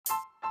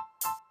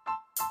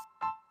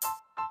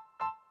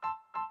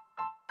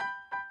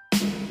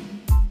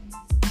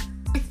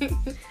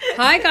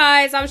Hi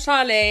guys, I'm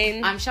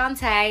Charlene. I'm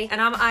Shantae. And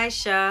I'm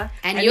Aisha.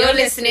 And you're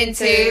listening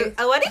to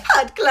A Wedding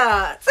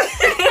Podcast.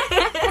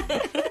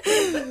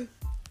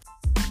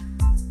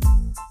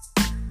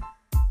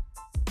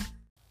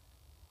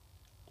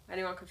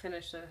 Anyone can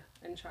finish the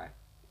intro.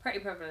 Pretty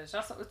privileged,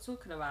 that's what we're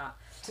talking about.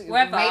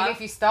 Maybe if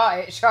you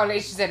start it, Charlie,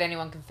 she said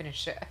anyone can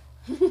finish it.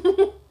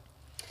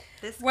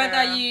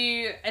 Whether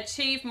you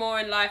achieve more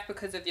in life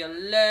because of your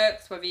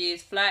looks, whether you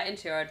use flirting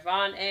to your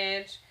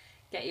advantage,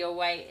 get your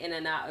way in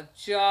and out of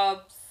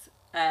jobs,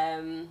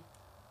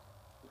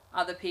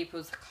 other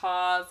people's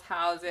cars,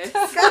 houses.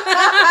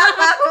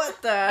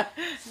 What the?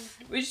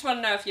 We just want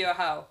to know if you're a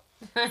hoe.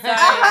 So,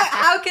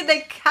 How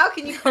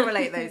can you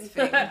correlate those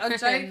things? I'm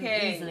joking.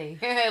 Easily.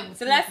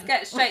 So let's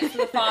get straight to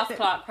the fast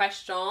Clark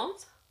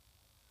questions.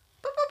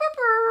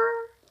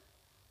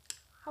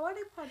 How are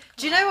they podcast?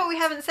 Do you know what we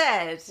haven't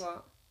said?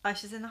 What?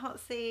 Aisha's in the hot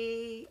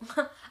seat.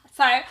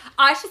 So,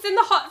 Aisha's in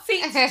the hot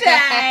seat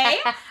today.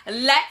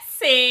 Let's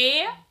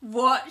see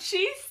what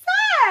she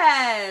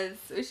says.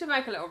 We should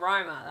make a little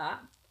rhyme out of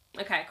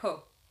that. Okay,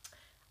 cool.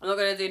 I'm not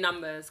going to do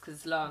numbers because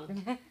it's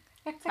long.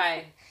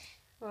 Okay.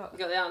 What? You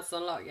got the answers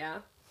on lock, yeah?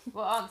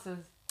 What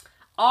answers?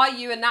 Are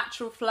you a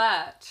natural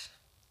flirt?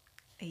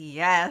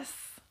 Yes.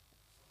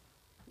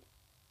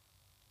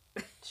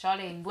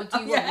 Charlene, what do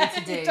you want me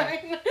to do? You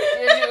don't know.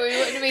 You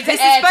want me to This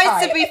is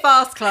supposed to be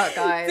fast clock, Do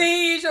guys. you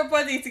use your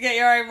body to get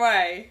your own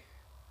way?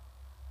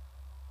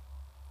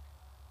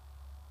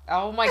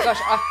 Oh my gosh.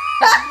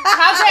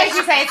 How dare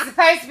you say it's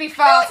supposed to be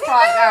fast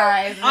clock,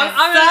 guys?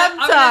 I'm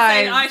gonna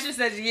say Aisha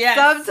says yes.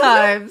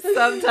 Sometimes.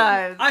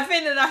 I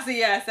think that's a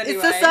yes anyway.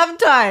 It's a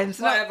sometimes.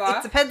 Whatever.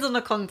 It depends on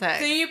the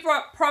context. Do you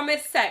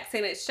promise sex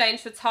in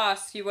exchange for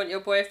tasks you want your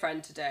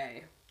boyfriend to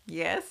do?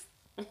 Yes.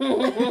 Have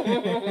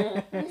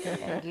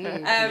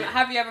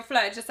you ever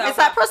flirted yourself Is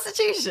that out?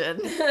 prostitution?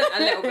 A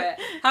little bit.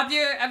 Have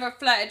you ever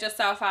flirted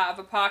yourself out of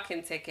a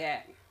parking ticket?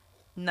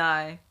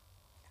 No.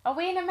 Are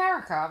we in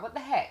America? What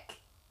the heck?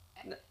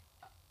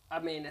 I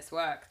mean, it's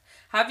worked.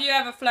 Have you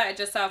ever flirted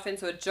yourself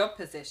into a job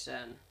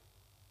position?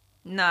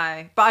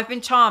 No. But I've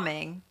been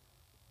charming.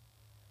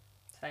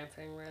 Same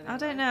thing, really. I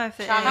don't know if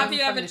it Charming Have is.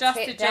 you from ever the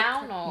adjusted tit your...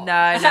 down or?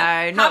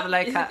 No, not the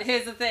low cut.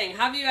 Here's the thing.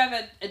 Have you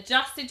ever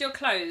adjusted your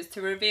clothes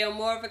to reveal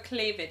more of a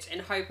cleavage in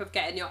hope of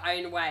getting your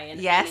own way in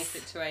Yes. any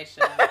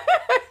situation?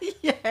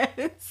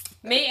 Yes.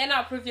 Meeting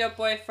up with your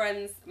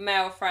boyfriend's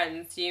male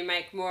friends, do you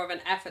make more of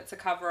an effort to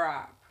cover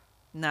up?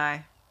 No.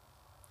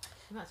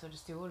 You might as well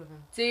just do all of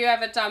them. Do you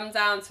ever dumb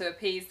down to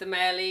appease the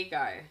male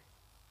ego?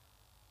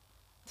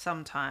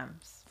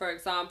 Sometimes. For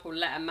example,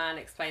 let a man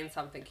explain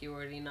something you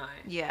already know.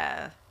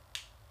 Yeah.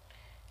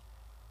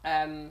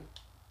 And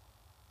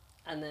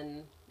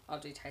then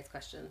I'll do taste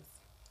questions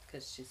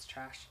because she's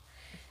trash.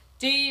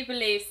 Do you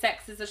believe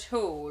sex is a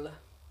tool?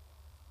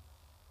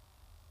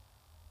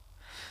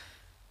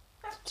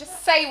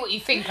 Just say what you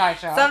think,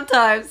 Aisha.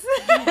 Sometimes.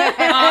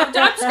 I'm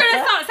just going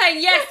to start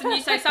saying yes and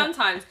you say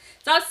sometimes.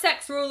 Does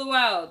sex rule the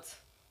world?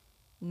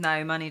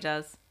 No, money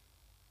does.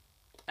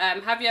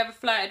 Have you ever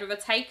flirted with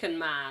a taken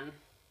man?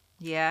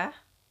 Yeah.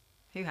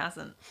 Who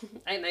hasn't?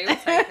 Ain't they all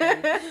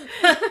taken?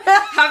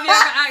 Have you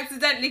ever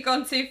accidentally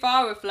gone too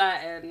far with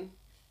flirting?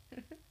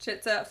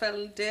 Chipped out, fell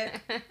in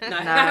dick? No.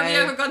 Have you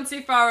ever gone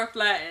too far with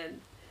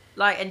flirting?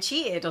 Like, and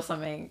cheated or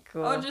something?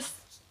 Cool. Or just,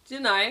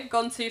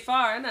 gone too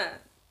far, innit?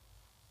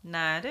 No,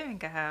 I don't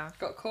think I have.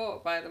 Got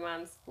caught by the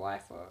man's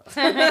wife. Or...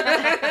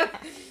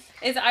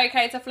 Is it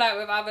okay to flirt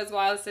with others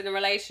whilst in a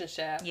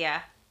relationship?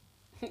 Yeah.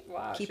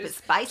 Wow, Keep it she's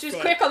spicy.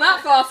 quick on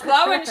that fast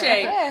club, isn't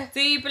she? Yeah. Do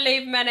you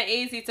believe men are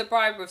easy to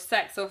bribe with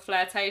sex or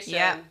flirtation?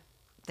 Yeah.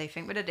 They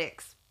think with the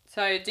dicks.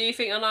 So, do you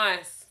think you're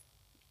nice?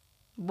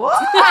 What?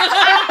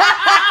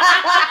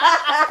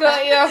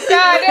 Got you off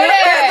guard,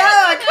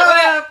 innit?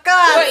 Oh,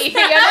 God. What, you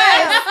think you're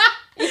nice?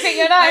 You think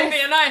you're I nice?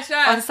 think you're nice,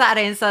 yeah. On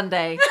Saturday and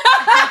Sunday.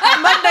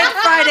 Monday to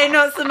Friday,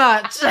 not so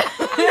much. Okay,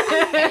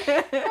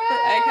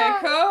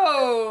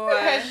 cool.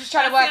 I was just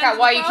trying to work out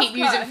why you keep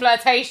using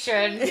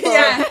flirtation.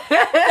 Yeah.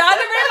 I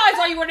didn't realise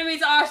why you wanted me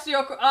to ask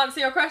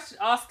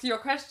your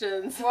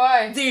questions.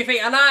 Why? Do you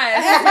think I'm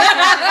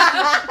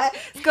nice?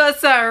 It's got a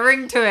certain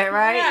ring to it,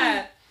 right?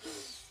 Yeah.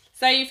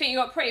 So you think you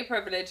got pretty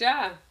privilege,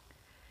 yeah?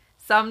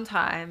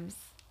 Sometimes.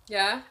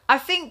 Yeah. I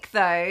think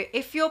though,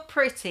 if you're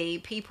pretty,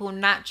 people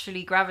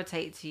naturally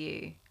gravitate to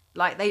you.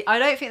 Like I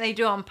don't think they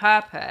do it on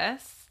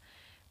purpose,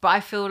 but I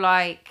feel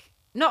like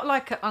not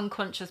like an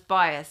unconscious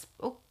bias,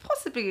 or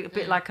possibly a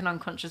bit like an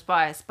unconscious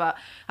bias, but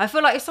I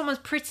feel like if someone's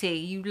pretty,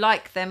 you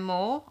like them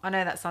more. I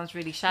know that sounds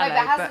really shallow, No,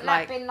 but hasn't but that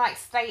like been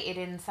stated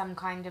in some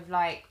kind of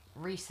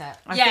research?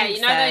 I Yeah, think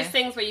you know so. those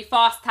things where you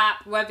fast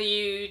tap whether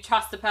you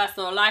trust a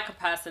person or like a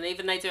person.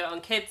 Even they do it on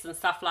kids and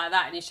stuff like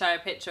that, and you show a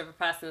picture of a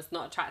person that's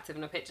not attractive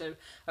and a picture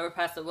of a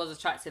person that was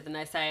attractive, and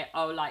they say,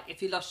 oh, like,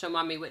 if you lost your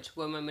mummy, which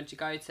woman would you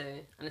go to?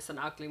 And it's an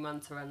ugly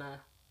munter and a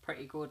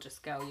pretty gorgeous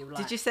girl you like.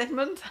 Did you say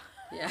Munter?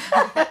 Yeah.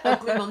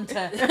 Ugly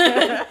munter.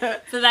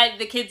 So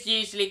the kids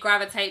usually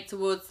gravitate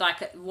towards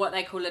what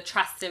they call a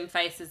trusting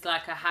face, is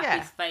like a happy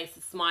Yeah. face,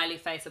 a smiley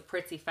face, a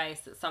pretty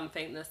face. That's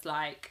something that's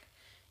like,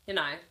 you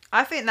know.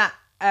 I think that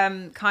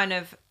kind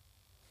of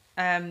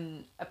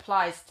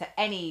applies to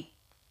any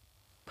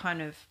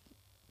kind of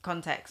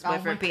context,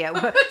 whether it be at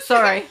work.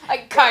 Sorry. I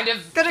kind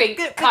of think,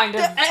 kind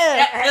of.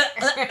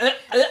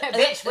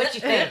 Bitch, what do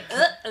you think?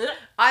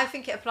 I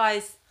think it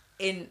applies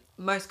in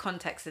most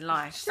contexts in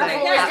life. So That's at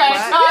always work- going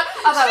on.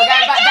 Okay, we're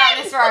going back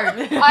down this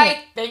road.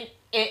 I think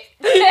it.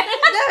 No,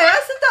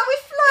 I said that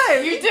with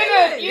flow. You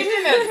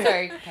didn't.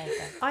 Sorry. Okay,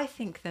 go. I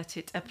think that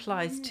it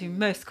applies to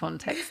most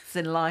contexts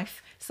in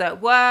life. So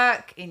at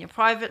work, in your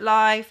private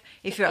life,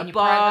 if you're at In a your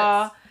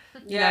bar,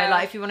 privates. you Yeah. know,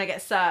 like if you want to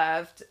get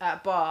served at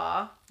a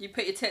bar. You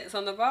put your tits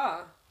on the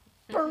bar.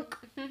 But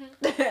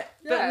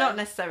Yeah. not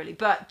necessarily.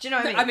 But do you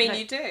know what I mean? No,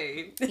 you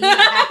do.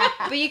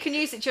 but you can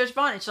use it to your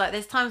advantage. Like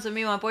there's times when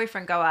me and my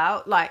boyfriend go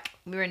out. Like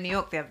we were in New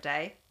York the other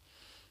day.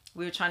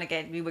 We were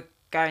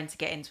going to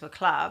get into a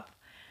club.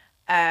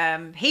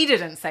 He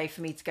didn't say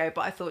for me to go,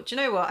 but I thought, do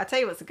you know what? I tell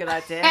you what's a good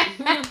idea.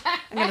 I'm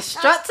going to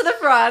strut to the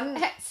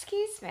front.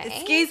 Excuse me.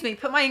 Excuse me,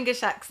 put my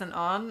English accent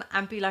on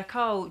and be like,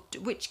 oh,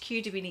 which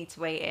queue do we need to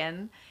wait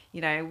in?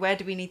 You know, where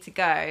do we need to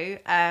go?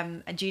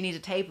 And do you need a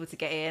table to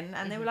get in?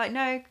 And they were like,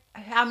 no.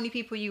 How many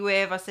people are you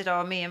with? I said,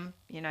 oh, me and,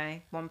 you know,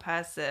 one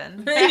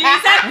person.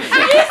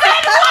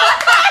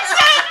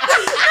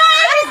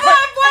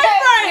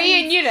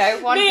 Me and, you know,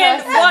 one Me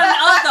and person. one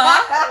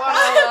other. One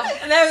other.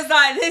 And there was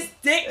like this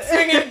dick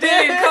swinging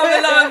dude come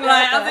along,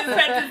 like I was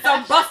expecting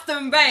some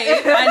Boston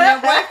babe, and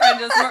your boyfriend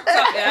just rocked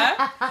up,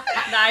 yeah?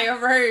 Now you're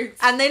rude.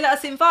 And they let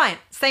us in fine.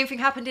 Same thing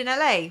happened in LA.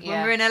 When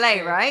Yeah, we were in LA,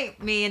 true.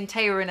 right? Me and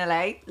Tay were in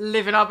LA,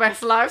 living our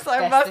best lives, I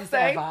Best must is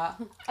say. ever.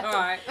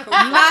 Alright, cool.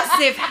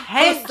 Massive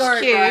hench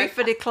story, queue bro.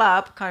 for the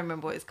club. Can't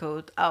remember what it's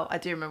called. Oh, I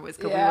do remember what it's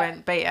called. Yeah. We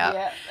went bait up.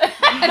 Yeah.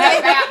 Don't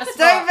bait up the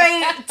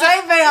spot.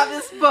 Don't bait up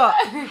the spot.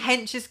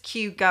 Hench's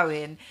queue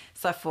going.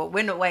 So I thought,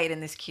 we're not waiting in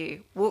this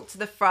queue. Walk to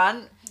the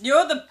front.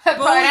 You're the Put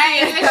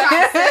an English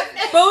accent.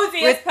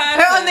 ballsiest person.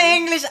 Put on the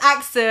English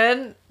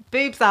accent.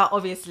 Boobs out,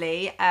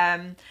 obviously.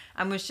 And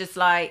was just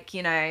like,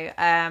 you know,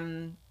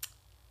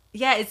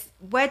 yeah,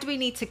 where do we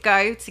need to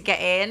go to get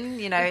in?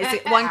 You know, is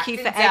it one queue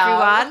for Acting dumb.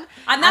 everyone?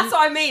 And that's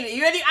what I mean.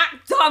 You really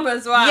act dumb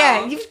as well.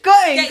 Yeah, you've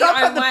got it. Get You've got to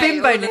your put the own way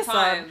all the bimbo-ness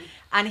time. on.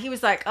 And he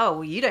was like, oh,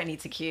 well, you don't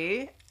need to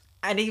queue.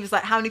 And he was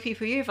like, how many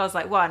people are you? If I was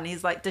like, one.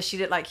 He's like, does she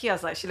look like you? I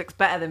was like, she looks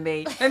better than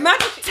me.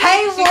 Imagine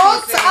Tay She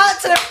walked could be. out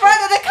to the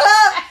front of the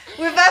club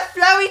with her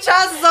flowy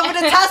trousers on with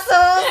the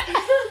tassels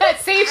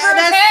See-through and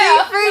her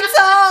tail. see-through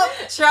top.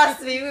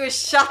 Trust me, we were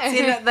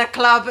shutting the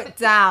club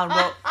down.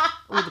 Well,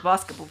 all the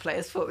basketball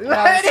players thought we were. No,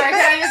 sorry, can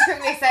I just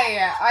quickly say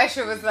it?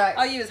 Aisha was like,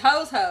 Oh, you was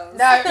hoes.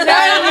 no,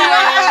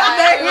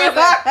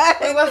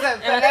 it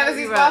wasn't. But there was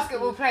these We weren't.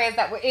 basketball players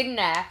that were in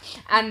there,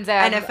 and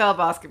NFL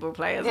basketball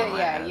players. yeah, on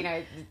yeah, my you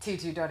know, the two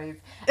Donnies.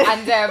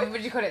 And what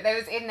do you call it? They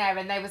was in there,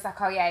 and they was like,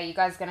 "Oh yeah, you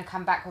guys are gonna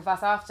come back with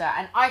us after."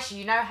 And Aisha,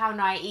 you know how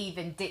naive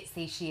and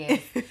ditzy she is.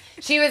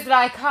 She was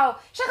like, "Oh,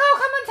 come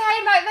on,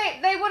 Tay,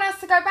 like they want us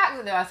to go back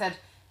with them." I said,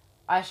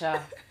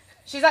 "Aisha,"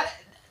 she's like,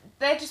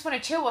 "They just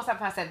want to chill or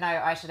something." I said, "No,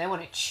 Aisha, they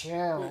want to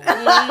chill."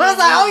 I was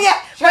like, oh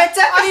yeah, we're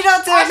definitely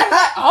not doing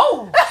that.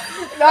 Oh,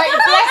 like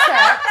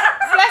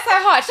bless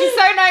her heart. She's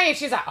so naive.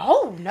 She's like,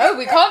 "Oh no,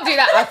 we can't do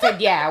that." I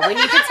said, "Yeah, we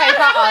need to take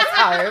our ass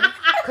home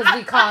because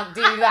we can't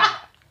do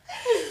that."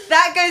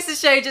 That goes to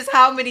show just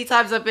how many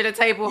times I've been at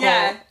table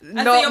Yeah. hall. And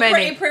so Not your many.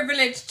 pretty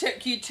privilege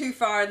took you too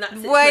far in that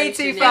situation. Way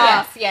too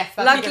yeah. far. Yes,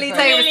 that's Luckily, a good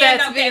Tay point. was Really there end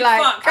to up be getting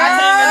like, fucked. "Girl."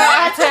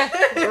 I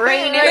had to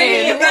rein it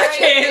Rein in. it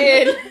back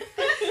in.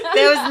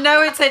 There was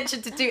no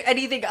intention to do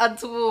anything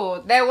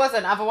untoward. There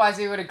wasn't, otherwise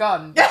we would have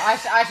gone. But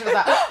Aisha was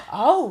like,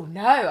 "Oh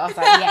no!" I was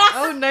like, "Yes."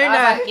 Oh, no, I was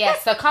no. like,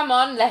 "Yes." So come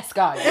on, let's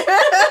go.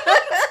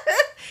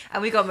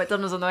 And we got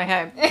McDonald's on the way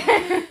home.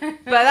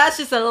 But that's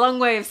just a long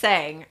way of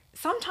saying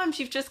sometimes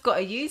you've just got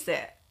to use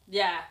it.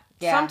 Yeah.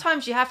 Yeah.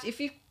 Sometimes you have to, if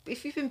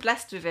you've been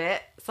blessed with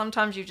it,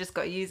 sometimes you've just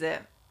got to use it.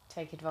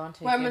 Take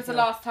advantage. When of was the your-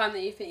 last time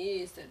that you think you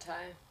used it,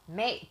 Tay?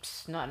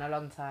 Mate, not in a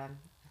long time.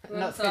 When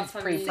Not was the since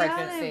last time you used it? Yeah, I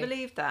pre-pregnancy. don't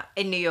believe that.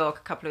 In New York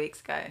a couple of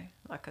weeks ago,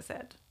 like I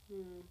said.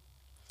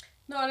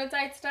 Not on a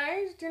day to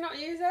day? Do you not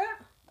use it?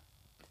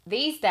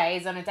 These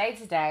days, on a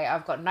day-to-day,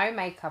 I've got no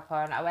makeup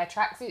on. I wear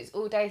tracksuits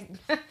all day.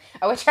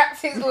 I wear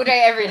tracksuits all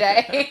day, every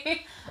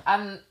day.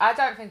 I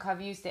don't think I've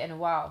used it in a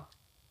while.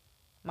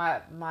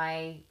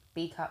 My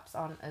B cups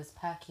aren't as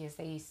perky as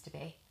they used to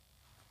be.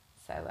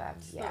 So,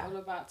 It's yeah. not all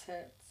about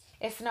tits.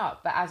 It's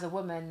not, but as a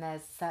woman,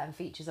 there's certain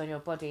features on your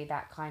body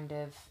that kind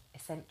of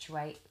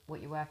accentuate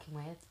what you're working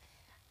with.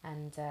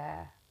 And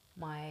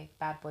my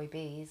bad boy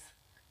Bs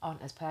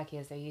aren't as perky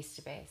as they used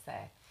to be. So,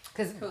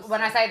 because course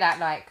when I not. say that,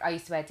 like, I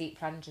used to wear deep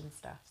plunge and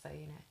stuff. So,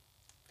 you know,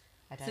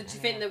 I don't So know do you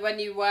think now. that when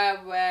you were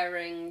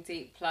wearing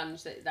deep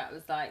plunge that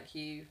was like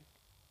you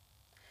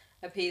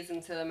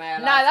appeasing to the male?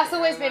 No, eye to that's get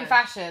always your been way?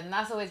 fashion.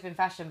 That's always been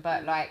fashion.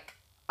 But like,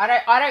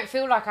 I don't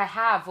feel like I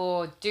have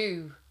or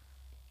do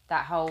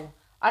that whole.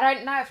 I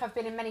don't know if I've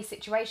been in many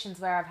situations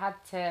where I've had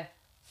to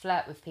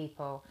flirt with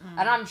people,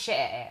 and I'm shit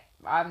at it.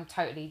 I'm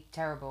totally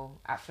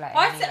terrible at flirting.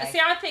 Anyway.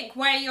 I think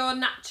where you're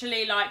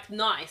naturally like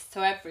nice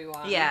to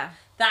everyone. Yeah.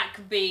 That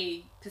could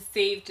be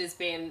perceived as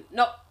being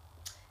not.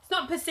 It's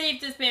not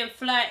perceived as being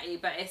flirty,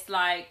 but it's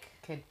like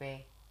Could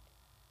be.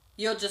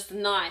 you're just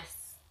nice.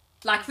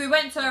 Like if we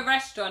went to a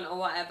restaurant or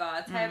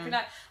whatever, Tay would be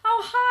like,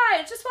 "Oh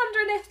hi, just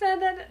wondering if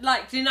they're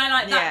like, do you know,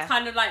 like that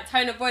kind of like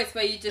tone of voice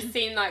where you just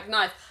seem like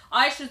nice."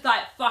 Aisha's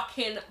like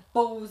fucking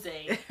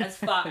ballsy as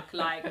fuck.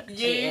 Like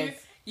you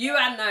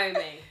and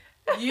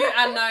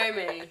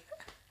Nomi.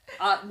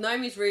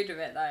 Nomi's rude with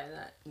it though.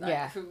 Like,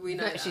 Yeah, we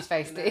know she's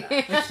that,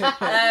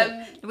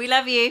 feisty. We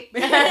love you.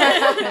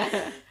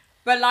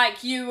 But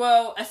like you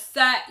will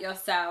assert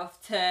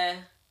yourself to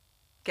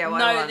Get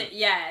what I know want.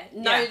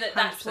 that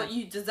that's 100%. what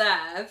you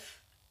deserve.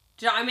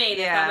 Do you know what I mean?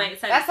 Yeah. If that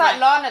makes sense. That's like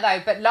Lana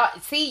though,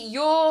 but see,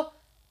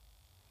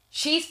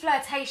 she's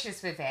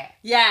flirtatious with it.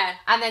 Yeah.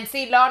 And then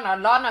see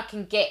Lana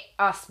can get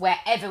us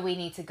wherever we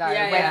need to go,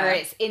 Yeah, whether yeah.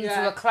 it's into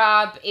Yeah. a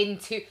club,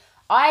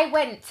 I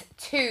went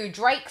to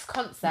Drake's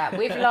concert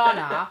with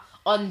Lana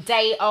on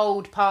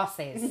day-old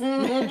passes. They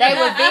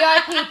were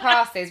VIP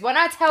passes. When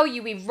I tell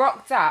you we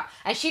rocked up,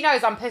 and she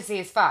knows I'm pussy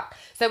as fuck.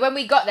 So when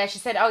we got there, she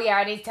said, "Oh yeah,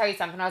 I need to tell you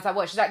something." I was like,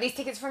 "What?" She's like, "These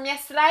tickets from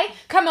yesterday?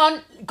 Come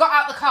on." Got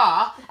out the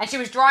car, and she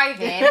was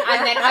driving,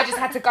 and then I just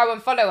had to go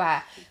and follow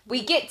her.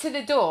 We get to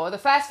the door. The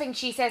first thing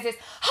she says is,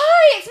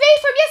 "Hi, it's me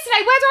from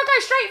yesterday. Where do I go?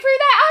 Straight through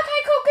there? Okay,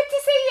 cool. Good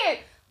to see you."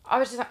 I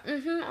was just like, I'm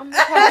okay.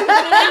 And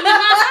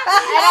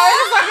I was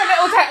just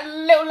like a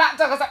little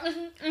lapdog. I was like,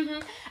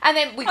 And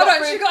then we got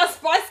through. She got a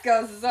Spice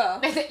Girls as well.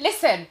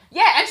 Listen,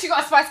 yeah, and she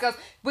got a Spice Girls.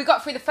 We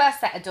got through the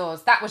first set of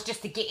doors. That was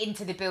just to get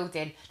into the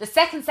building. The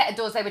second set of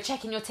doors, they were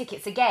checking your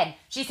tickets again.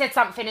 She said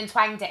something and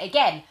twanged it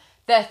again.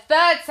 The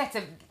third set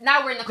of,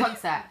 now we're in the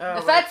concert. Oh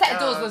The third my set of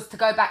doors God. was to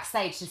go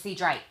backstage to see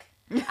Drake.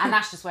 And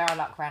that's just where our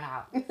luck ran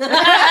out. They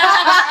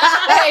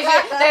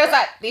was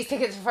like, "These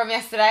tickets are from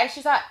yesterday."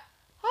 She's like,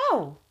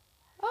 oh,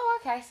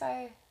 okay,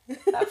 so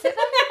that's it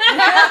then.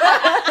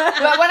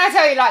 But when I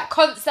tell you, like,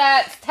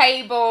 concerts,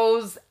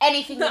 tables,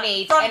 anything you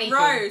need, Front anything.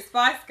 row,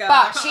 Spice Girls. But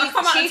I she's-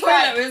 come out she's the toilet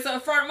like- with sort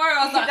of front row.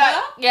 I was like, Like,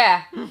 huh?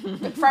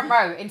 yeah, front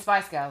row in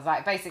Spice Girls,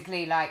 like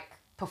basically like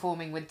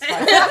performing with Spice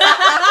Girls.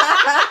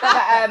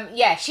 But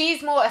yeah,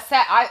 she's more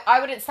I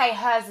wouldn't say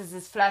hers is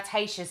as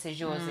flirtatious as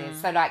yours is.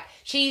 So like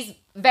she's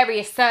very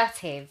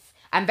assertive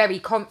and very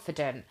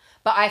confident,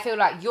 but I feel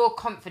like you're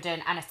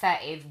confident and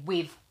assertive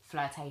with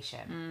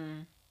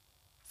flirtation.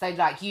 So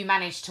like you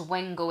managed to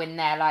wingle in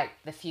there like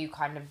the few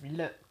kind of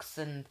looks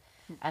and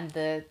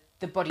the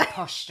body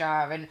posture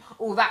and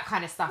all that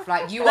kind of stuff.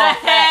 Like you The are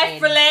hair flirting.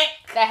 flick.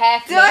 The hair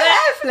flip, Do I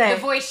hair flip?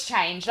 the voice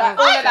change, like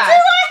Oh, all Do of I that.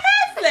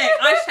 hair flick?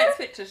 I checked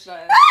pictures, show.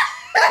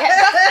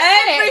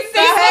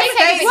 Everything.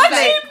 Everything. What do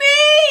you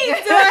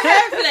mean? Do I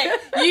hair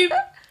flick? You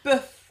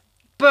buff.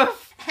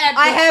 Buff. Hair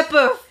I buff. hair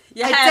buff.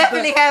 Your I hair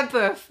definitely hair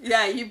buff.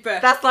 Yeah, you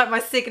buff. That's like my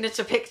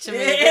signature picture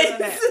move, It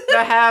isn't is. it?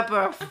 The hair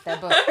buff. They're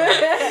both-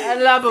 I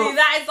love See, it.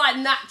 that is like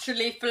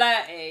naturally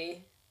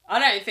flirty. I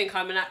don't think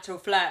I'm a natural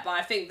flirt, but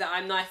I think that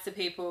I'm nice to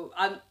people.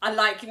 I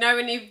like, you know,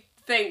 when you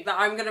think that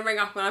I'm going to ring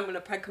up and I'm going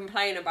to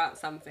complain about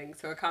something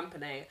to a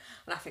company,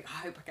 and I think, I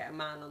hope I get a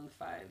man on the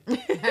phone.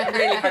 I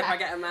really hope I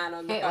get a man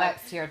on the It phone.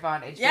 works to your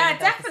advantage. Yeah, being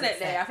the opposite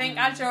definitely. sex. I think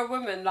as you're a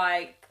woman,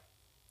 like,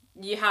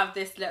 you have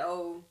this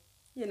little,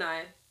 you know,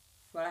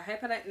 well, I hope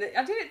I don't.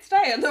 I did it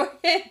today on the way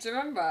here, do you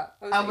remember? I was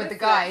Oh, like, with the yesterday.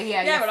 guy,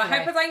 yeah, Yeah, well, I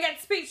yesterday. hope I don't get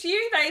to speak to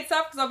you later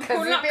because I'll be 'Cause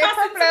calling it'd up be a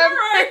cussing problem.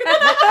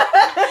 tomorrow.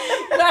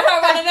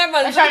 No, one of them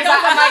ones. And Charlie's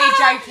like, I'm only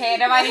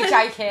joking, I'm only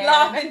joking.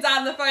 Laughing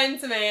down the phone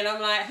to me, and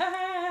I'm like,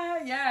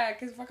 yeah,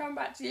 because if I come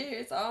back to you,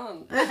 it's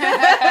on. But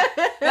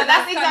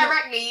that's kind of-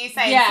 indirectly you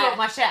saying, Yeah. sort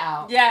my shit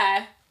out.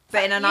 Yeah.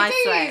 But in a You nice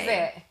do way. use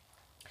it.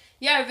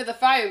 Yeah, over the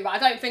phone, but I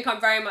don't think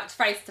I'm very much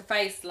face to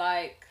face,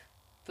 like,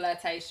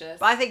 flirtatious.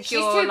 But I think She's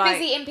you're too like,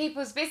 busy in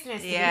people's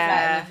business to Yeah. be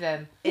flirting with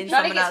them. In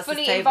Charlie someone gets else's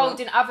fully table. involved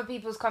in other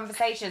people's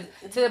conversations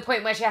to the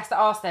point where she has to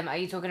ask them, "Are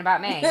you talking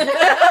about me?"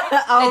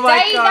 oh The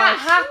my day god. that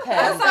happened.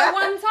 That's like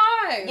one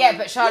time. Yeah,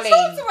 but We Charlene-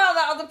 talked about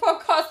that on the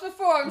podcast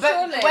before, I'm But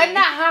surely. when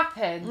that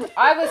happened,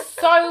 I was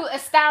so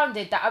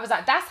astounded that I was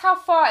like, that's how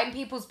far in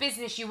people's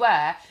business you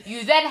were.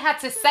 You then had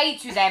to say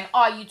to them,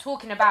 "Are you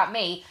talking about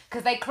me?"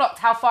 Because they clocked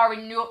how far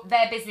in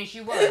their business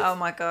you were. Oh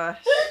my gosh.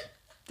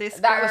 This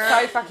That was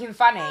girl. so fucking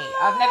funny.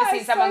 I've never seen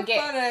it's someone so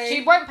get. funny.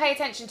 She won't pay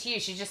attention to you.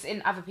 She's just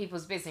in other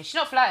people's business. She's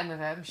not flirting with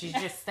them. She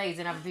just stays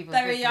in other people's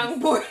they were business. young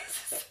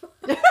boys.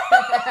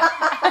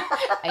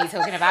 Are you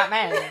talking about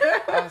men?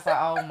 I was like,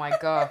 oh my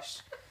gosh,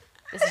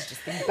 this is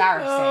just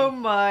embarrassing. Oh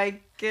my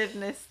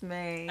goodness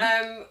me.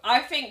 I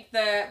think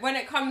that when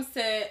it comes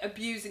to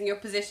abusing your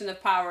position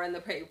of power and the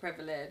pretty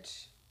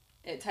privilege,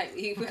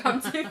 you become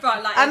too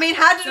far. Like, I mean,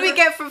 how did we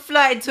get from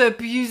flirting to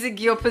abusing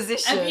your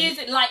position?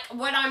 abusing, like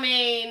when I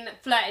mean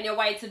flirting your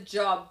way to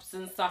jobs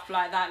and stuff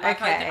like that. Like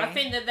Okay. I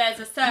think that there's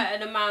a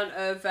certain amount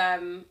of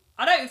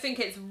I don't think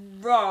it's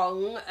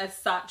wrong as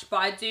such, but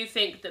I do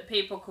think that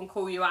people can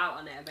call you out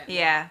on it a bit more.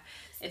 Yeah.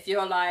 If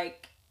you're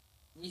like,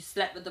 you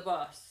slept with the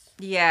boss.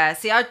 Yeah,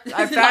 see,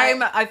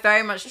 I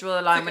very much draw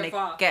the line Took when it it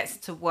far. gets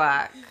to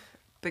work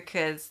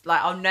because,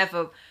 like, I'll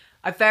never.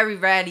 I very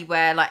rarely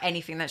wear like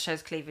anything that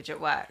shows cleavage at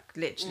work.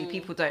 Literally,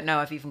 people don't know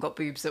I've even got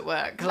boobs at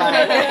work.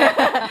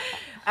 Like,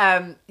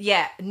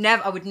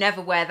 I would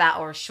never wear that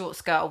or a short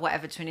skirt or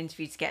whatever to an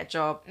interview to get a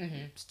job.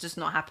 It's just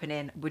not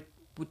happening.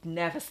 Would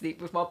never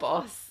sleep with my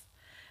boss,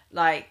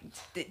 like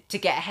to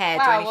get ahead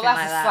or anything that's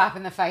like a that. slap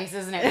in the face,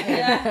 isn't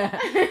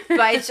it? But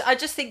I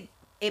just think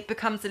it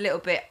becomes a little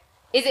bit.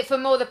 Is it for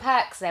more the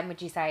perks then,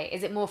 would you say?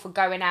 Is it more for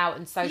going out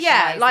and socialising?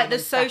 Yeah, like the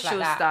and stuff social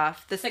like that?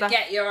 stuff. The To stuff.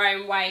 get your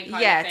own way kind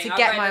of Yeah, thing. to I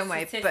get read my a own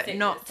way, but statistic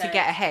not that to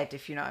get ahead,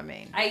 if you know what I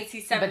mean.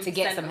 87% But to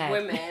get some of head.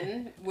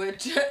 women would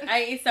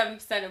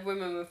 87% of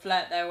women would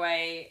flirt their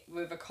way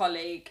with a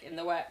colleague in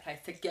the workplace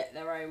to get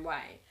their own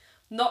way.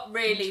 Not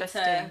really to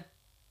Interesting.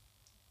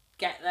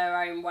 get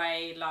their own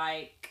way,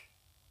 like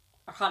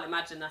I can't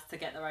imagine that's to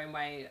get their own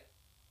way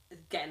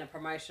getting a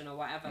promotion or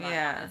whatever like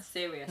Yeah. that. It's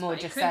serious. More but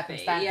it just could be,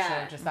 circumstantial,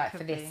 yeah. just like Could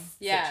for be. this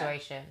Yeah.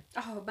 situation.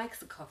 Oh, make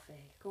us a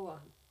coffee. Go on.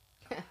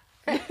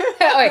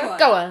 Oh,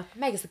 go on,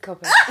 make us a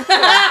copy.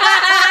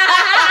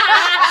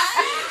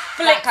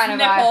 Flick kind of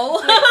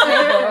nipple.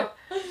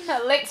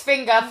 Nipple. Licks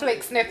finger,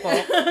 flicks nipple,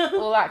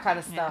 all that kind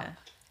of stuff.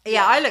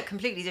 Yeah, I look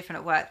completely different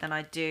at work than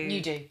I do.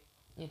 You do.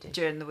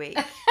 During the week.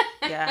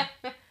 Yeah,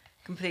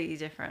 completely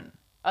different.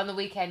 On the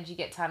weekend, you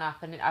get turn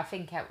up, and I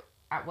think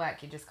at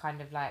work you're just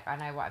kind of like, I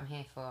know what I'm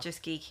here for.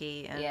 Just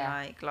geeky and Yeah.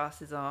 like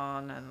glasses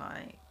on and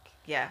like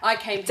I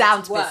came here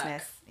down to to work.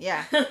 business.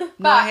 Yeah, But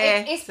not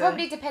here. it's so-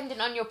 probably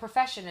dependent on your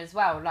profession as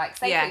well. Like,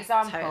 say Yeah, for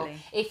example, totally.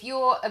 if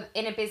you're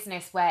in a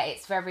business where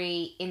it's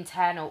very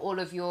internal, all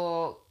of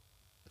your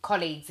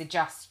colleagues are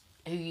just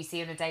who you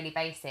see on a daily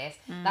basis,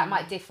 that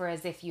might differ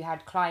as if you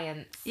had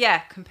clients yeah,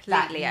 that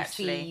completely you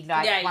actually. see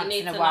like Yeah, you once need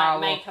in a to, while,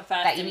 like, or make a first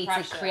that you need to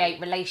impression.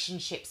 create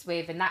relationships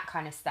with and that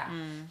kind of stuff.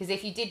 Mm. Because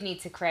if you did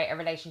need to create a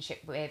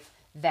relationship with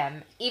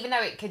them, even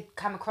though it could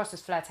come across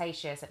as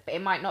flirtatious, but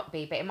it might not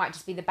be, but it might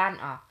just be the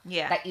banter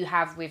Yeah. that you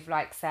have with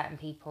like certain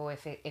people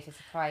if it's a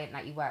client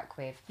that you work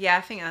with. Yeah,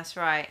 I think that's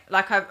right.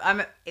 Like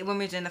I'm when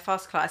we were doing the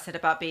fast class, I said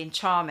about being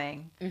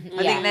charming. I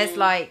Yeah. think there's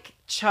like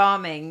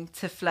charming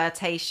to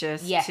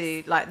flirtatious Yes.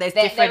 to like there's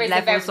There different is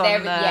levels on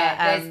the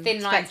there's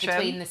thin lines spectrum.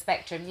 between the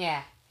spectrum.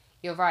 Yeah,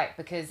 you're right,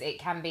 because it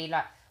can be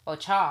like, or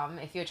charm,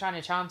 if you're trying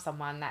to charm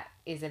someone, that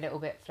is a little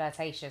bit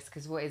flirtatious,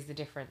 because what is the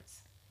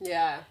difference?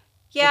 Yeah.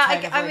 Yeah, The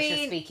tone of I voice you're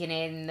mean, speaking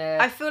in,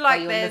 I feel way like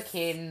you're there's-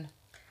 looking,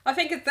 I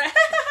think it's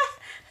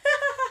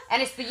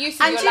and it's the use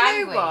of and your do you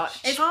language. know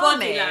what? It's Charming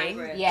body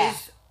language. Yeah.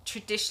 is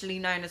traditionally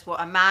known as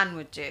what a man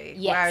would do,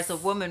 Yes. whereas a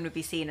woman would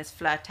be seen as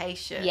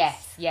flirtatious.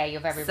 Yes, yeah,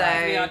 you're very So-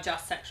 right. we are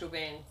just sexual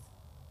beings,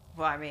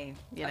 Well, I mean,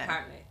 you know.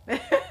 apparently.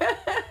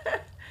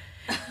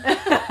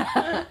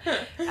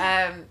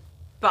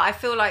 But I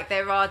feel like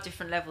there are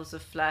different levels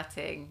of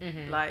flirting,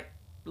 Mm-hmm.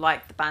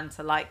 like the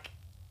banter, like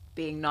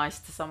being nice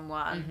to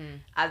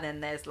someone, and then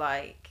there's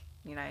like,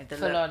 you know, the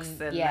Full looks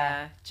on, and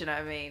yeah. do you know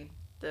what I mean?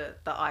 The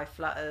eye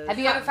flutters. Have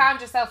you ever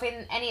found yourself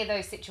in any of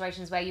those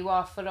situations where you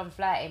are full on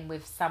flirting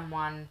with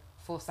someone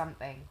for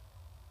something?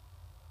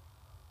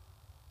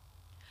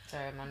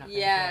 Sorry, I'm not. being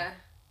Yeah. clear.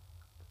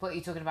 What are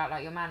you talking about,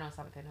 like your man or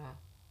something, or?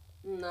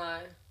 No.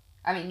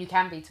 I mean, you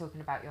can be talking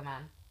about your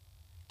man.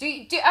 Do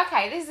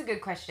okay? This is a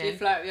good question. Do you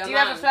flirt with your Do you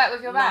man? ever flirt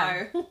with your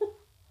man? No.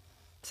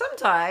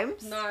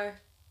 Sometimes. No.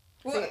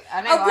 See, What,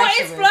 I know what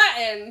I is should.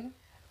 flirting?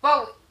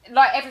 Well,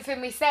 like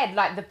everything we said,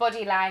 like the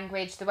body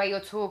language, the way you're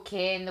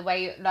talking, the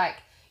way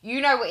you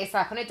know what it's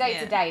like on a day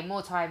to day.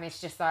 More time, it's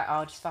just like,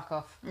 oh, just fuck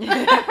off. I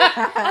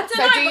don't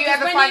So know, do you because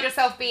ever when find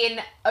yourself being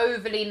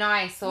overly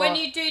nice, or when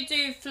you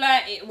do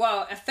flirty,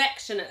 well,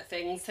 affectionate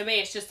things, to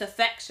me it's just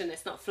affection,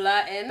 it's not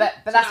flirting. But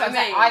Do you that's know what I'm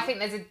saying. I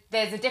think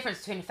there's a difference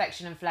between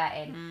affection and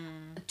flirting.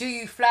 Do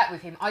you flirt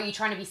with him? Are you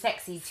trying to be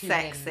sexy to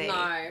Sexy. him?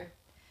 No.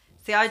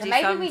 See, I So do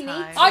maybe sometimes. we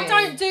need to- I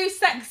don't do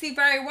sexy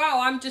very well,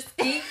 I'm just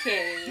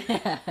geeky.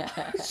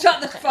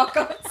 Shut the fuck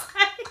up.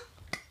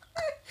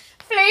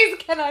 Please,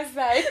 can I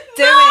say?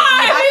 Do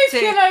it.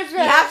 Can You I have to. say?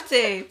 You have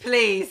to,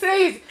 please.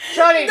 Please,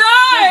 Johnny. No,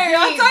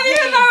 I don't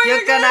even know what You're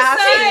you're gonna gonna have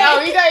to. say.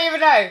 Oh, you don't even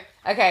know.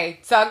 Okay,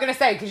 so I'm gonna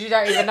say because you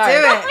don't even know. Do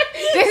it.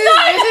 This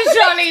is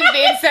Charlene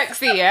being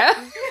sexy, yeah.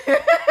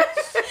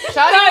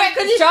 Charlene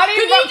Could you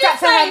rocked up just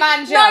to her say-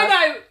 man's No, yard.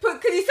 no,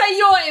 but could you say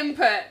your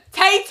input?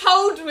 Tay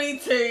told me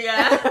to,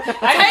 yeah?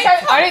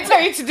 I didn't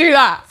tell you to do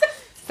that.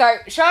 So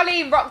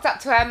Charlene rocked up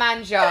to her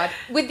man's yard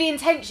with the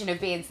intention of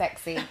being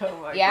sexy.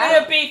 Oh my Yeah.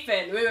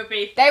 We were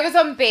beefing. They was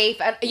on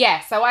beef, and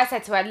so I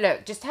said to her,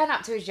 look, just turn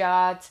up to his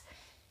yard,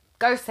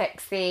 go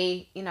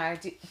sexy, you know,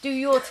 do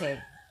your thing.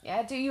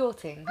 Yeah, do your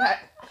thing. But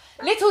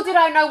little did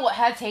I know what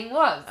her thing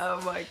was.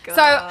 Oh my god.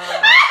 So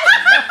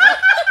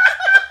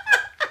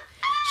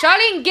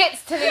Charlene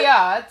gets to the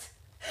yard.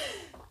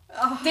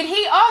 Did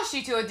he ask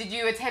you to, or did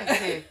you attempt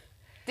to?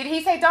 Did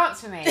he say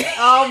dance for me? He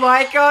Oh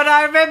my god,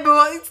 I remember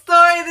what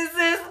story this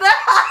is now.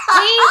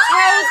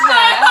 tells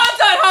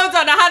her Hold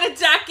on, I had a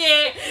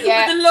jacket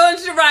Yeah. with the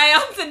lingerie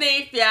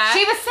underneath, yeah?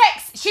 she was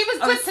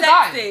I good was to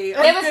sexy. go.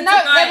 I There was was good no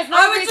to go. there was no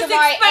I was reason just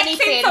why expecting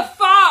anything to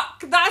fuck.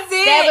 That's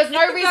it. there was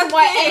no reason That's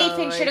why it.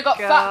 anything Oh should have my got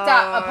fucked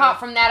up God. apart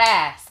from that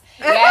ass.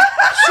 Yeah,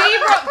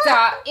 she rocked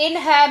up in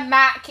her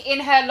Mac, in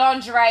her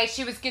lingerie.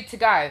 She was good to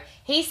go.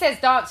 He says,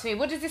 "Dance to me."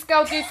 What does this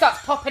girl do?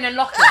 Starts popping and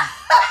locking.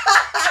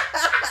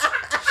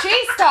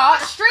 She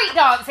starts street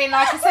dancing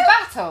like it's a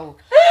battle.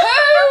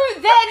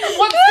 Who then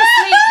wants to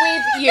sleep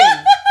with you?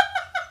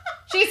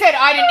 She said,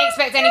 "I didn't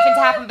expect anything to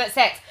happen but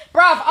sex."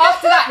 Bruv,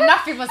 after that,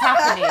 nothing was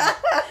happening.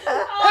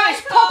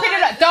 She's popping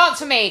and dance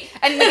for me.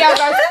 And Miguel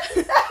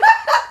goes,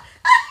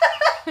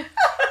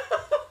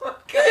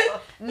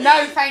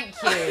 "No, thank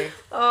you."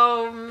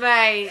 Oh,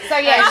 mate. So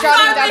yeah,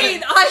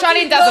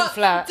 Charlene doesn't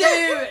flirt.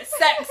 Do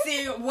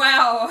sexy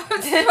well. I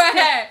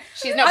swear.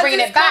 She's not I bringing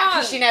just it back can't.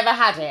 because she never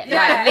had it.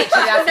 Yeah. Like,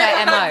 literally, that's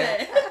her Never MO.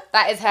 had it.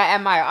 That is her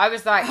MO. I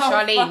was like, Oh,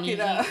 Charlene, fucking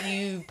hell.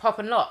 you pop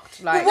and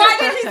locked. Like, Why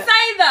did he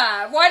say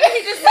that? Why did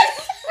he just say...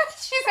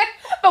 She said,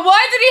 but why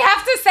did he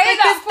have to say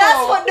Because that for?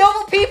 that's what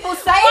normal people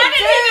say. Why and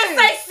did he just do.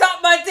 say suck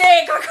my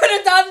dick? I could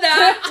have done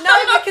that. No,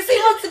 because he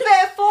wants a bit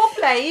of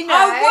foreplay, you know.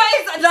 Oh, what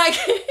is like?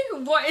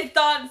 What is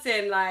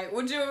dancing like?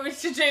 What do you want me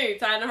to do?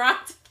 Turn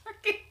around to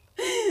fucking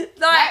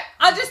like?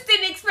 I just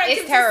didn't expect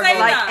It's him terrible. to say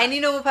Like that. any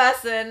normal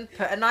person,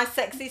 put a nice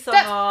sexy song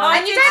That- on.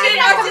 and you don't even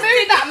have to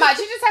move that much.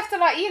 You just have to,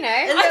 like, you know.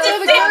 A I little just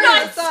bit did of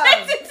not song.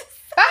 expect it.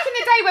 Back in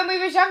the day when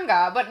we was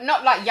younger, but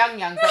not like young,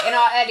 but in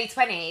our early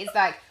 20s,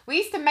 like, we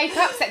used to make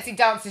up sexy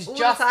dances All the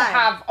just to time.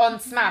 have on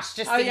Smash,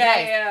 just Oh in yeah,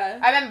 case. yeah.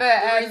 I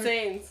remember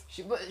Routines.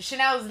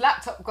 Chanel's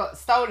laptop got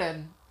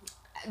stolen.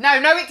 No,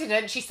 it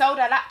didn't. She sold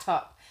her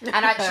laptop.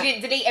 And she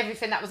didn't delete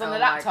everything that was on Oh the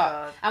my laptop.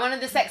 God. And one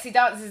of the sexy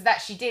dances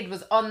that she did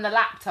was on the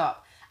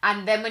laptop.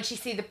 And then when she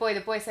see the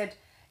boy said,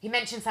 he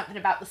mentioned something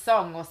about the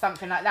song or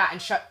something like that.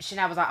 And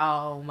Chanel was like,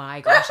 oh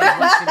my gosh, he's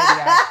watched the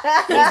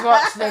video. He's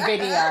watched the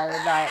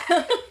video.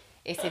 Like,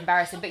 it's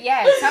embarrassing. But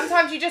yeah,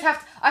 sometimes you just have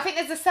to, I think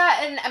there's a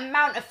certain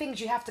amount of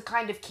things you have to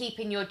kind of keep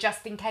in your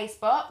just in case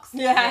box.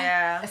 Yeah.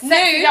 Yeah. A sexy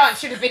Nudes. dance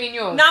should have been in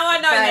yours. Now I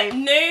know Babe. that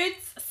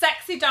nudes,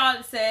 sexy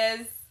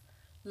dances,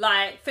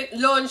 like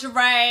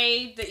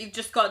lingerie that you've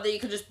just got that you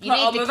can just put You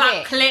need on the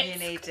without clip. clips.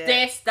 You need it.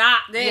 This,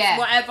 that, this, Yeah.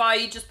 whatever.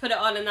 You just put it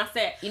on and that's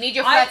it. You need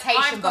your I've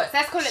flirtation got- box.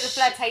 Let's call it the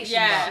flirtation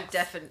Yeah. box.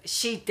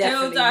 She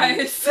definitely Dildos.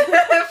 needs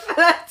a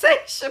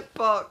flirtation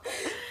box.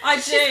 I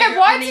do. She said,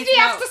 why I did need he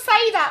have help. to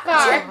say that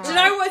though? Do you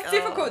know what's God.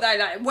 difficult though?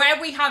 Like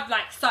where we have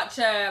like such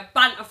a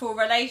banterful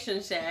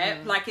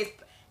relationship, like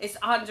it's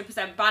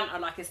 100% banter.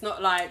 Like it's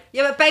not like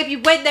Yeah, but babe,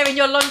 you went there in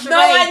your lingerie no,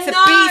 I to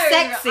know, be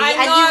sexy, I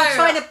and you know. were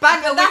trying to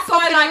banter But with that's why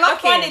popping like and I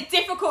find locking it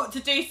difficult to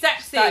do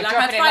sexy. Start Like I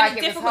dropping it find like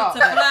it it was difficult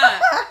to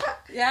hot. flirt.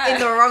 Yeah. in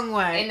the wrong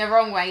way. In the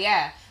wrong way,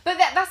 yeah. But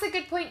that's a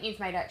good point you've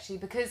made actually,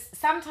 because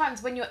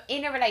sometimes when you're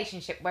in a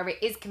relationship where it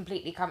is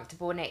completely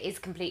comfortable and it is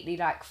completely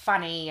like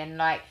funny and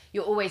like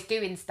you're always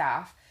doing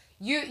stuff,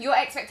 your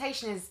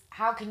expectation is,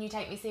 how can you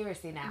take me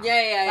seriously now? Yeah,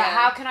 yeah, Like, yeah.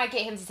 how can I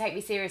get him to take me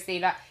seriously?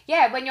 Like,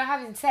 yeah, when you're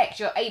having sex,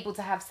 you're able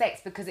to have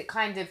sex because it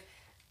kind of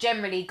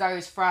generally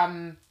goes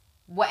from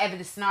whatever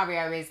the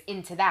scenario is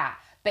into that.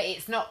 But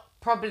it's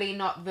probably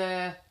not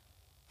the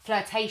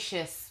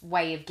flirtatious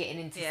way of getting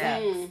into Yeah.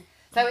 sex.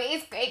 So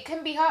it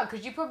can be hard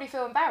because you probably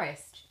feel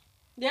embarrassed.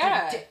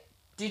 Yeah.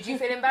 Did you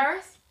feel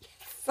embarrassed?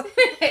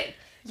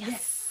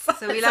 Yes.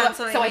 So we learned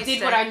So something. I new did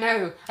today. what I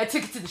know. I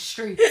took it to the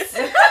streets.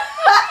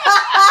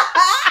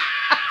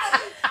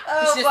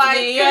 Oh just my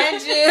me god!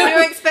 and you. We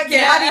were expecting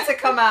Yeah. Annie to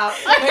come out.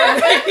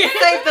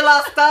 Save the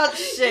last dance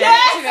shit.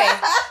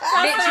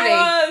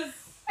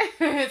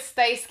 Literally.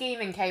 Stay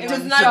Scheming came It on.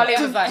 was no- Charlie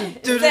was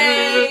like,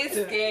 Stay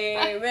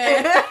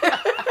scheming.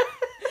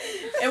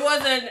 It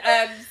wasn't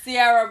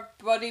Sierra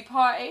Body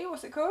Party.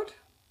 What's it called?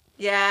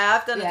 Yeah,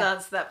 I've done Yeah. a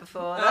dance to that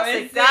before. Oh, That's is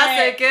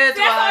a it? good That's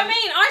one. what I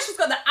mean. Aisha's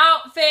got the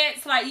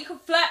outfits. Like you can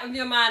flirt with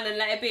your man and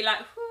let it be like,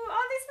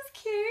 oh, this is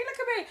cute. Look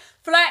at me.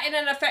 Flirting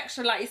and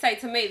affection, like you say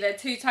to me, they're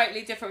two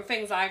totally different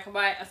things. Like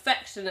my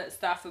affectionate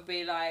stuff would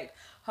be like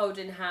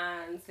holding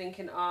hands,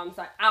 linking arms,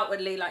 like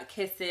outwardly like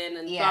kissing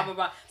and Yeah. blah blah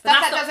blah. But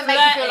stuff that's that not doesn't make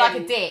you feel like a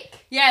flirting.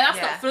 dick. Yeah, that's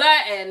Yeah. not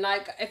flirting.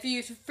 Like if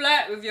you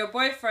flirt with your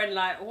boyfriend,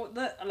 like what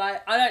the,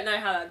 like I don't know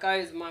how that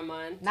goes in my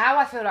mind. Now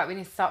I feel like we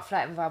need to start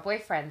flirting with our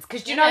boyfriends.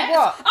 Because do you know Yes.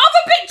 what?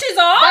 Other bitches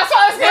are. That's what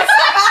I was going to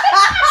say.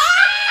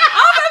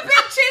 Other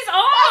bitches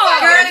are.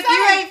 Girl, if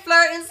you ain't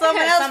flirting,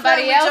 someone else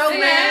Somebody flirting with else your is.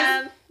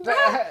 man.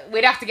 But,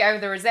 we'd have to get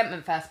over the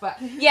resentment first. But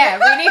yeah,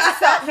 we need to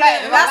start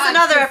flirting with our That's man.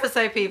 another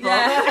episode, people.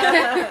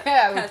 Yeah.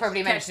 Yeah, we've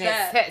probably Catch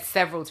mentioned it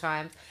several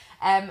times.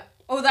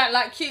 All that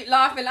like cute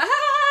laughing, like,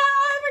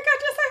 oh my god,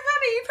 you're so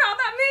funny. You put up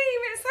that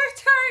meme. It's so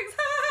jokes.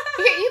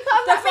 You put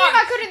up that The meme fuck?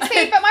 I couldn't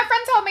see, but my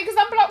friend told me because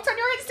I'm blocked on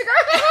your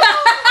Instagram.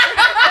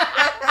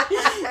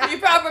 You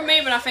put up a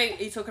meme and I think,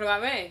 are you talking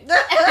about me? Is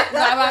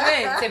that about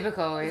me?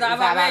 Typical. Is that that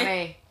about about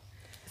me? me?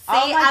 See,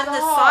 Oh my and the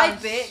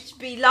side gosh. bitch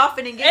be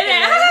laughing and Isn't it?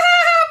 giggling.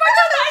 Oh my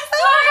god, that is so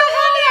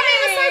funny. That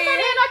meme is so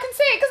funny and I can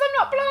see it because I'm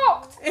not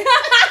blocked.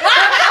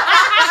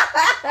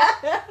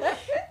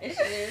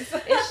 Issues.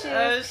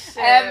 Oh,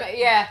 shit.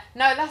 Yeah.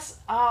 No, that's...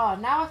 Oh,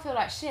 now I feel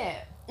like shit.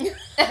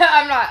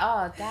 I'm like,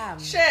 oh, damn.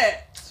 Shit.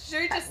 Should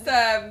we just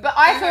But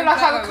I feel like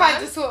I would kind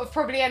of of sort of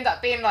probably end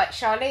up being like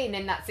Charlene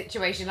in that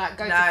situation, like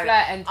go to No,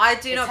 flirt and I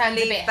do it not turns a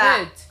believe bit that.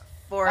 hood.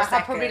 for a Like,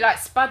 second. I probably like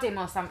spud him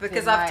or something.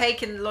 because like, I've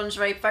taken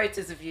lingerie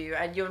photos of you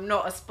and you're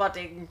not a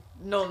spudding,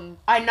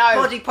 I know.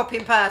 body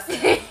popping person.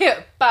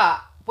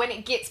 But when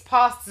it gets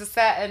past a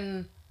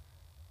certain,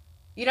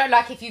 you know,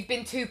 like if you've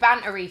been too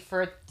bantery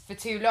for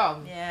too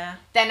long, Yeah.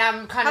 then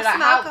I'm kind of Have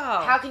like, some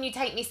alcohol. how can you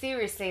take me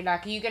seriously?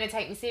 Like, are you gonna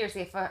take me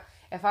seriously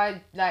if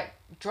I like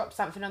drop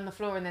something on the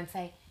floor and then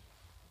say,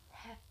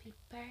 "Happy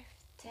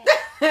birthday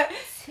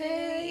to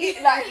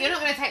you"? Like, you're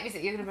not gonna take me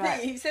seriously. You're gonna be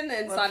like, You sitting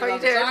there What inside the of my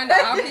fuck you doing? vagina.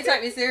 How can you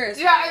take me seriously? do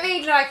you know what I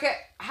mean? Like,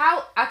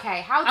 how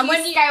And do when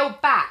you you- scale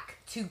back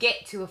to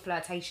get to a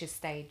flirtatious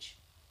stage,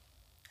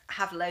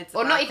 Have loads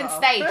of or not even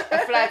alcohol. stage,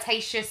 a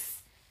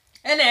flirtatious?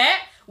 Innit?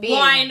 Being.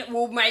 Wine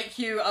will make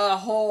you a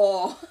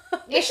whore.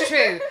 It's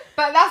true,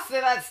 but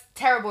that's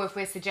terrible if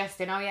we're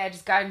suggesting, oh yeah,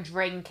 just go and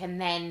drink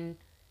and then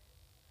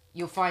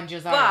you'll find your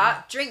zone.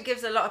 But drink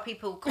gives a lot of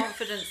people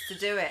confidence to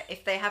do it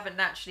if they haven't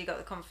naturally got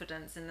the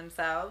confidence in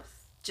themselves.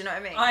 Do you know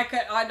what I mean?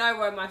 I know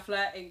where my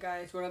flirting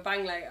goes. When I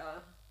bang later,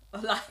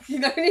 or like, you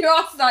know, when you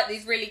ask like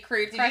these really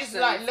crude did you questions.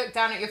 just like look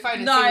down at your phone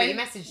and no, see what you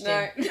messaged no.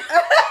 him?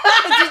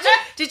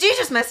 Did you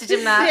just message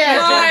him that? Yeah,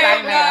 No, do you wanna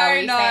bang later? Are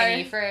we no. saying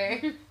you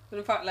through?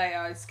 Gonna fuck later,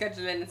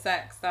 scheduling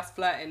sex. That's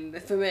flirting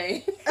for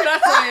me.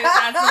 that's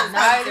what it's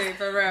No, to,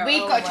 for real.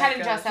 We've Oh got to my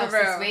challenge God, ourselves for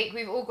this real. week.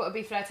 We've all got to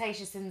be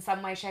flirtatious in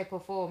some way, shape,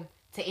 or form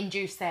to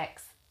induce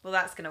sex. Well,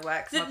 that's gonna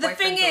work. 'cause The my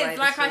thing boyfriend's away is,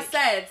 like this I week.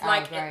 said, Oh,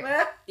 like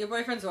great. your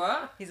boyfriend's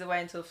what? He's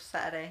away until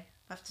Saturday.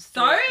 I have to So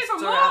store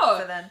even it up more.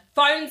 for then.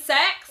 Phone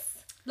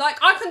sex.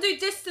 Like I can do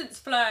distance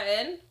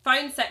flirting.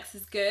 Phone sex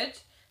is good.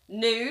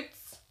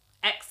 Nudes,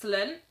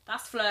 excellent.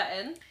 That's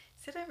flirting.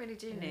 So I don't really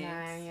do nudes. No,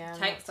 yeah, I'm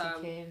Take not too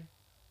some. keen.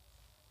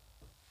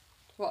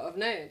 What of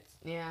nudes?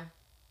 Yeah.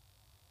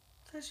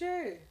 That's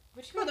you.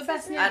 What do Got the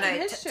best nudes? I nudes in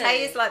know. history.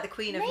 Tay is like the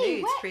queen of Me?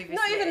 nudes What? previously.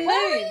 Not even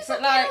Where are you nudes, but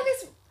fucking like. all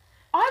this?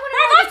 I want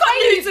Bro, to know I've got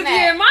the nudes of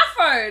you in my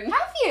phone.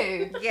 Have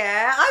you?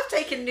 Yeah, I've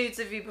taken nudes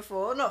of you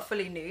before. Not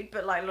fully nude,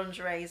 but like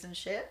lingeries and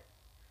shit.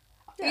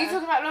 Are you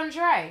talking about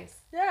lingeries?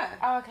 Yeah.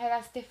 Oh, okay,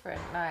 that's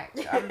different. Like,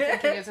 I'm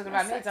thinking you're talking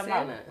about That's nudes. I'm sexy,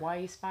 like, innit? why are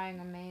you spying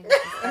on me? This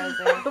is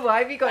crazy. Why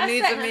have you got That's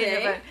nudes of me in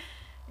your sexy. phone?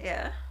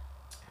 Yeah.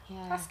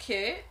 Yeah. That's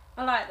cute.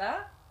 I like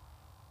that.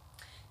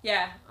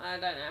 Yeah, I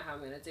don't know how I'm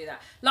gonna do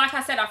that. Like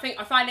I said,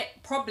 I find it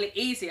probably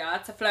easier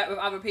to flirt with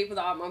other people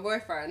that aren't my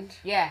boyfriend.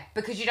 Yeah,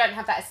 because you don't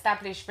have that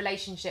established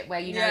relationship where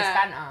you know Yeah. it's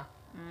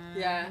banter.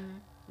 Yeah,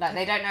 Like,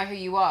 they don't know who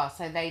you are,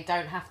 so they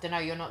don't have to know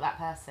you're not that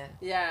person.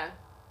 yeah.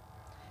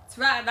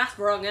 That's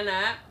wrong, isn't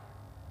it?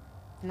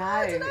 No,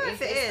 I don't know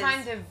if it it's is.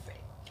 kind of...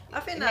 I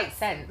think It that's makes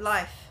sense.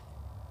 life.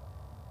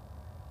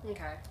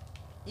 Okay.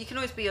 You can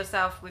always be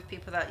yourself with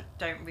people that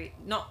don't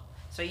not.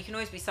 So you can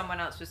always be someone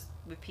else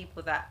with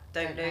people that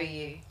don't know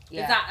you.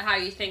 Yeah. Is that how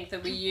you think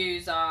that we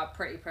use our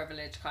pretty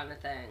privilege kind of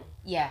thing?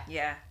 Yeah.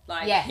 Yeah.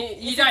 Like, Yeah, you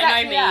it's don't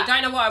exactly know me. that. You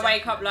don't know what I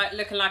wake up like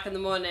looking like in the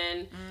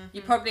morning. Mm-hmm.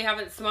 You probably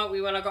haven't smoked me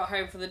when I got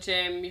home from the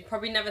gym. You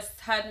probably never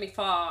heard me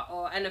fart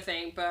or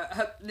anything.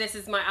 But this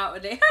is my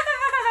outwardly.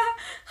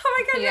 Oh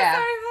my god, Yeah.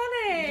 you're so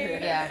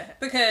funny. Yeah.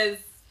 Because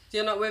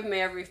you're not with me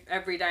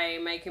every day,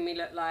 making me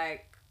look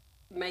like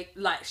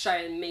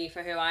showing me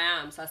for who I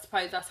am. So I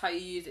suppose that's how you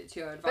use it to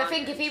your advantage. But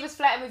think, if he was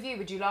flirting with you,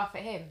 would you laugh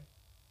at him?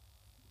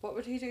 What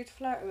would he do to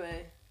flirt with me?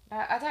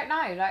 I don't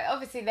know. Like,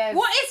 obviously there's...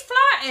 What is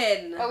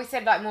flirting? Well, we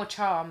said, like, more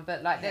charm,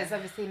 but, like, there's Yeah.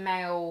 obviously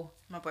male...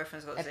 My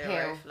boyfriend's got Appeal.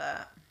 zero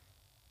flirt.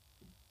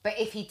 But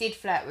if he did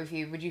flirt with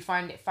you, would you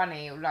find it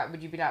funny? Or, like,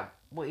 would you be like,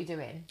 what are you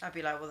doing? I'd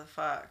be like, what the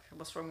fuck?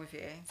 What's wrong with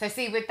you? So,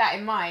 see, with that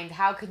in mind,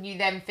 how can you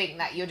then think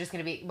that you're just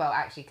going to be... Well,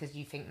 actually, because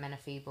you think men are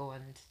feeble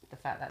and the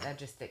fact that they'll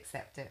just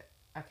accept it.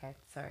 Okay,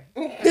 sorry.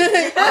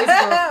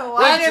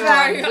 Why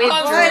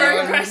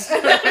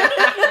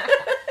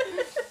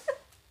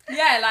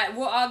Yeah, like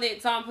what are the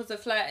examples of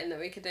flirting that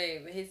we could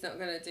do? But he's not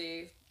gonna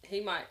do. He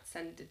might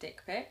send a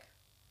dick pic.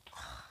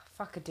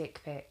 Fuck a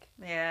dick pic.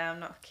 Yeah, I'm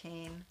not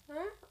keen.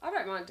 Huh? I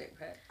don't mind dick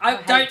pics. I I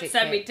hate don't dick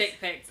send me pics. dick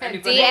pics. DM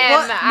Anybody?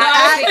 What?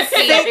 at 6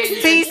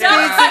 teaspoons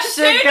teaspoons. of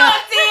Do sugar. not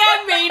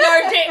DM me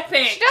no dick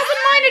pics. She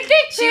doesn't mind a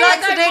dick She pic.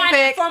 likes I a don't dick mind it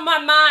pic. from my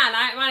man.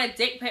 I don't mind a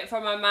dick pic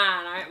from my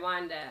man. I don't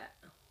mind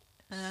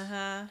it.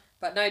 Uh-huh.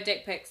 But no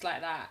dick pics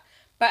like that.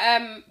 But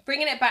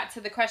bringing it back to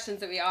the questions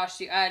that we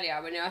asked you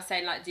earlier, when you were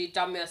saying like, do you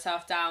dumb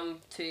yourself down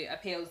to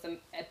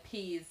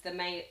appease the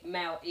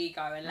male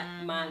ego and let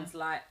mans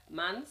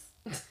Man's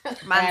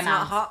Bare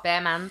not hot. Bare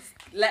mans.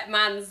 let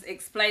mans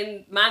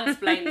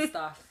mansplain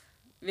stuff.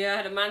 Have you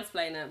ever heard of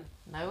mansplaining?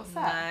 No, what's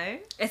that? No.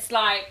 It's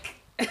like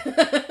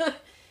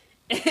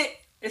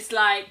it's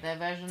like Their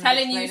version of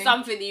telling you explaining?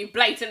 something that you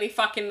blatantly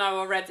fucking know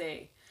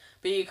already,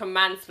 but you can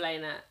mansplain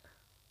it.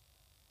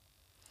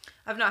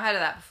 I've not heard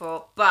of that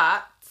before,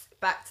 but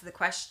back to the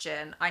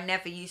question, I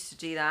never used to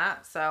do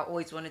that, so I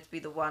always wanted to be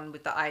the one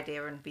with the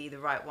idea and be the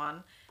right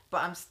one.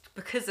 But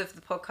because of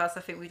the podcast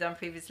I think we've done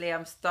previously,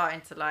 I'm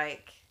starting to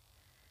like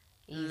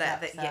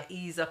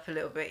ease up a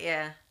little bit,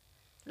 yeah.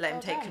 Let him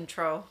Well take done.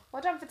 control.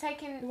 Well done for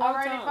taking Well our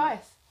own done.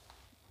 advice.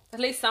 At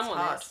least someone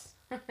hard.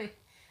 is.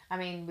 I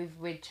mean,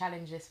 we've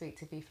challenged this week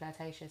to be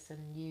flirtatious,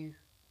 and you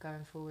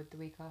going forward the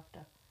week after.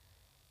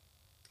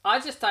 I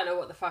just don't know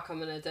what the fuck I'm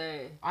gonna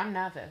do. I'm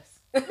nervous.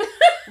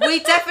 We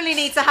definitely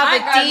need to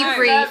have a I'm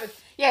debrief. nervous.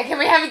 Yeah, can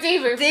we have a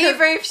debrief?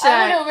 Debrief show.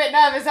 I'm a little bit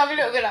nervous. I'm a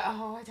little bit like,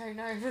 oh, I don't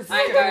know if this is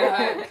I gonna go work.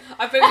 home.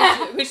 I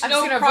think we should I'm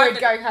all just gonna avoid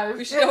private, going home.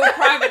 We should all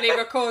privately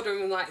record and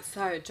be like,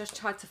 so just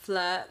tried to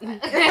flirt. did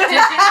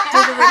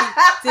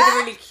a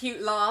really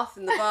cute laugh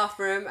in the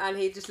bathroom, and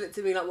he just looked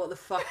at me like, what the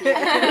fuck are you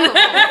doing?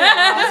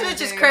 This is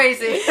just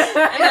crazy.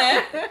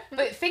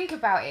 But think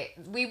about it.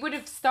 We would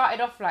have started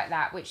off like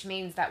that, which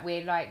means that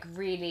we're like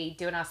really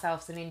doing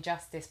ourselves an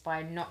injustice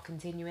by not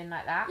continuing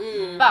like that.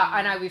 But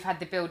I know we've had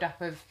the build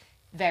up of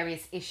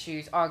various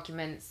issues,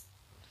 arguments,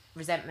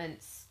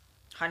 resentments,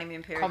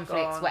 Honeymoon period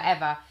conflicts, gone.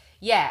 whatever.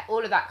 Yeah,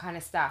 all of that kind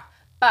of stuff.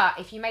 But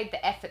if you made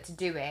the effort to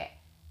do it,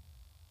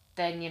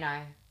 then, you know,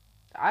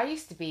 I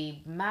used to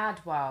be mad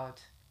wild.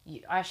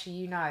 Actually,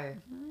 you know,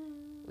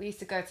 we used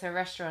to go to a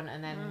restaurant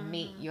and then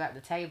meet you at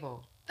the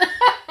table.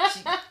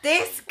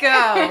 This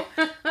girl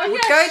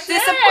would go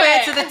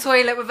disappointed to the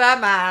toilet with her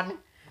man,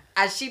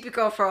 and she'd be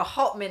gone for a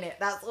hot minute.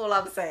 That's all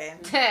I'm saying.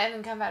 And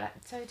then come back like,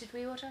 so did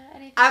we order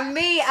anything? And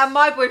me and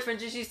my boyfriend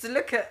just used to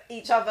look at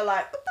each other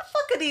like, what the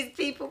fuck are these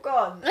people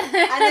gone? And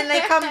then they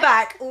come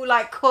back all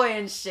like coy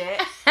and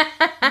shit.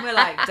 And we're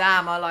like,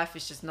 damn, our life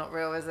is just not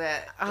real, is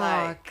it? Oh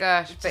Like,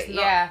 gosh, it's but just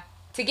yeah,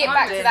 to get I'm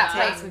back to doing that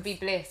that. place would be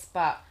bliss.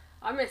 But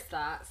I miss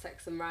that,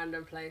 sex in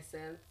random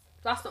places.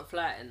 That's not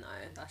flirting though,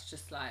 that's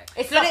just like...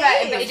 it's But not it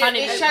fair. is. But it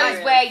Honeymoon shows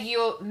period. where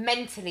you're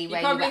mentally You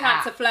where probably you were had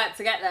at. to flirt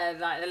to get there,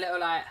 like the little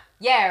like...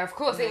 Yeah, of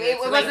course. It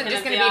to wasn't wink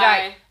just in going to the be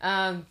eye.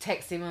 like,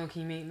 text him, oh,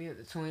 can you meet me at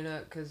the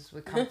toilet because we're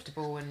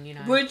comfortable and, you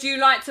know. Would you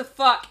like to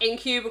fuck in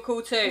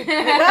cubicle 2?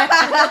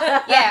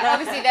 Yeah,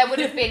 obviously there would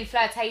have been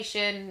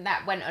flirtation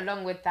that went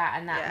along with that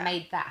and that Yeah.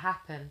 made that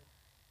happen.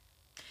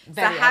 So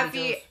Very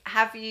early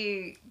have doors.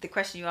 you, the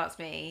question you asked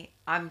me,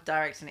 I'm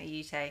directing it at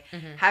you, Tay.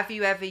 Mm-hmm. Have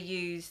you ever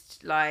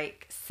used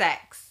like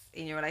sex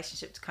in your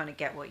relationship to kind of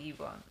get what you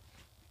want?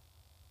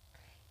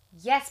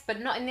 Yes, but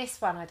not in this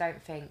one, I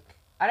don't think.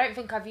 I don't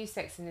think I've used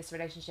sex in this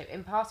relationship.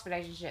 In past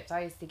relationships,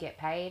 I used to get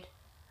paid.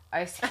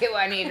 I used to get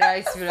what I needed. I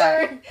used to be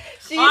like,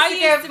 She I used to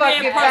used get to be a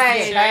fucking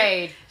prostitute.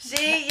 paid. paid.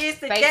 She used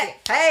to Basic-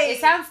 get paid. It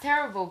sounds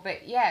terrible,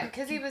 but yeah,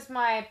 because he was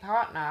my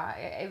partner,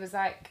 it was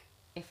like,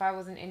 if I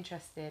wasn't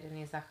interested and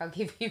he's like, I'll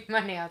give you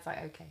money, I was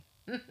like, okay.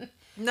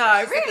 No,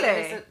 She's like,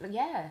 really?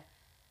 yeah.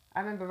 I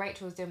remember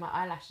Rachel was doing my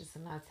eyelashes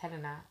and I was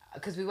telling her,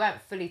 because we weren't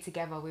fully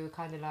together, we were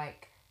kind of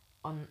like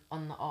on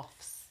the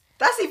offs.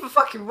 That's even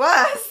fucking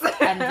worse.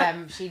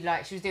 And she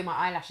was doing my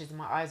eyelashes and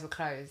my eyes were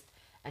closed.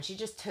 And she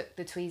just took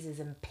the tweezers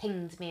and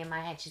pinged me in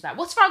my head. She's like,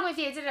 what's wrong with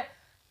you?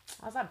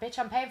 I was like, bitch,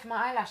 I'm paying for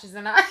my eyelashes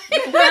and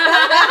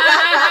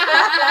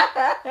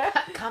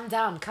calm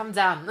down.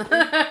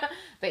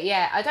 But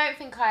yeah, I don't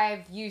think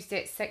I've used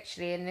it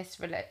sexually in this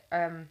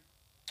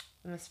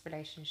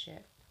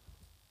relationship.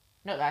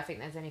 Not that I think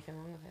there's anything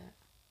wrong with it.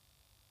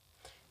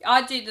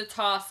 I do the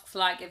tasks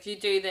like, if you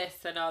do this,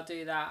 then I'll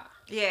do that.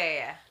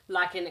 Yeah.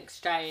 Like in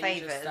exchange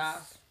Favours. and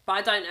stuff. But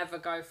I don't ever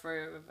go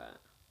through with it.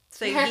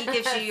 So he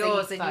gives So you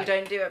yours you and you fuck.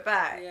 don't do it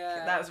back.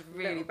 Yeah, That was a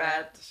really little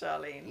bad,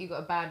 Charlene. You got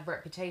a bad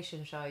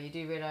reputation, Shah. You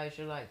do realise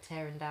you're like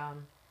tearing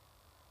down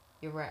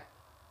your rep.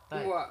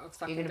 Like, What? Of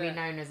sucking you're going to be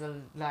dick? known as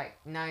a, like,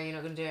 no, you're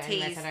not going to do it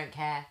unless Tease. I don't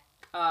care.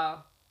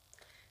 Oh.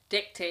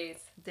 Dick tease.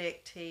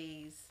 Dick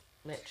tease.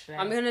 Literally.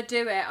 I'm going to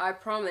do it, I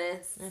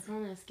promise. I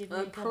promise. Give me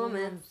I a couple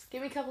promise. months.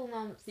 Give me a couple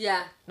months.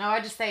 Yeah. No,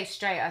 I just say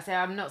straight. I say,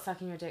 I'm not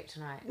sucking your dick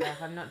tonight.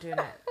 Like, I'm not doing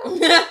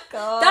it.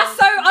 God. That's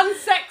so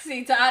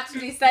unsexy to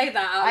actually say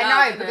that out I loud,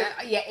 know, isn't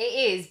because, it? yeah,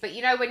 it is. But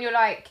you know, when you're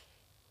like,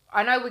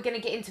 I know we're going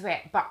to get into it,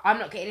 but I'm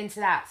not getting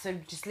into that, so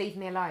just leave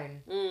me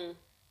alone. Mm.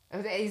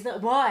 He's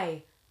not,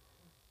 why?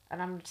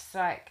 And I'm just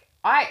like,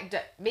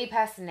 me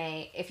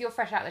personally, if you're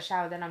fresh out of the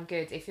shower, then I'm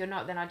good. If you're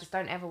not, then I just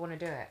don't ever want to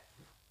do it.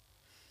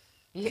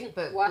 Yeah,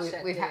 but Wash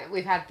it,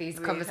 we've had these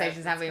We've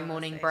conversations, had haven't we? these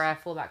Morning conversations.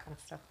 breath, all that kind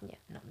of stuff. Yeah,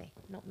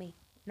 not me.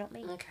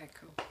 Okay,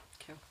 cool.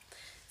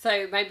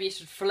 So maybe you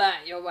should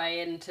flirt your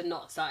way into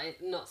not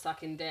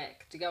sucking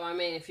dick. Do you get what I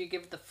mean? If you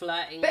give the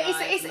flirting, But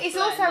vibes and it's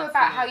the also flirting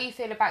about how flirt. you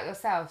feel about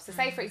yourself. So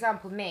say, for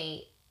example,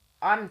 me,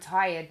 I'm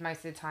tired most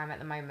of the time at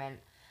the moment.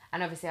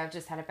 And obviously I've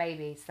just had a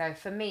baby. So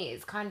for me,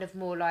 it's kind of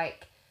more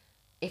like,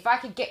 if I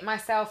could get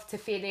myself to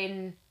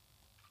feeling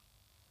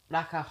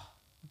like a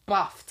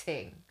buff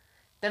thing,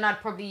 then I'd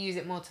probably use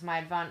it more to my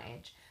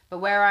advantage. But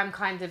where I'm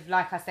kind of,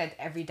 like I said,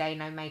 everyday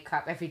no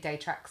makeup, everyday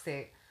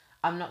tracksuit,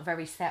 I'm not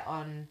very set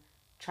on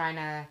trying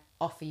to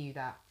offer you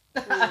that.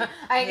 I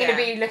ain't going to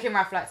be looking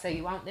rough like, so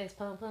you want this,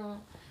 pum,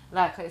 pum.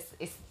 Like,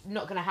 it's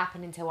not going to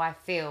happen until I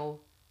feel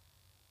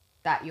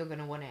that you're going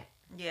to want it.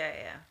 Yeah.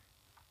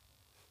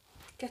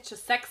 Get your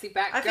sexy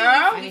back, I girl.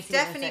 I think need you've to get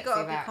my definitely sexy got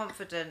to be back.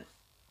 confident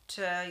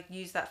to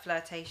use that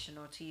flirtation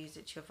or to use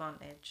it to your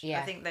advantage. Yeah.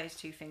 I think those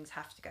two things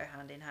have to go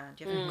hand in hand.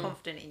 You have to be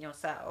confident in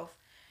yourself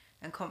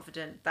and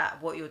confident that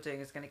what you're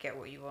doing is going to get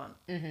what you want.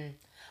 Mm-hmm.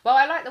 Well,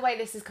 I like the way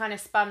this is kind of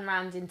spun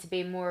round into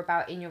being more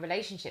about in your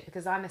relationship,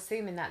 because I'm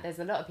assuming that there's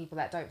a lot of people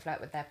that don't flirt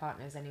with their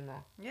partners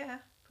anymore. Yeah,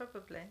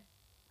 probably.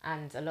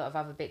 And a lot of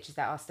other bitches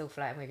that are still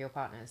flirting with your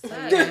partners. So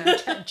Oh, you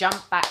can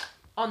jump back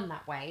on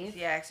that wave.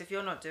 Yeah, because if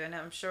you're not doing it,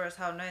 I'm sure as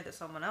hell know that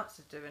someone else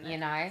is doing it. You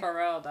know. For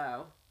real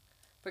though.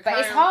 But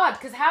it's hard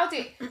because how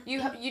do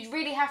you'd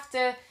really have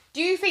to.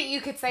 Do you think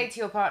you could say to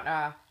your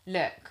partner,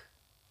 "Look,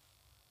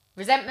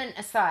 resentment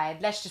aside,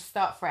 let's just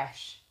start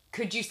fresh"?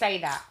 Could you say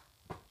that?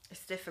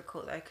 It's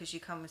difficult though because you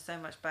come with so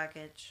much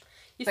baggage.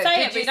 You But say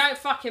could it, but you- you don't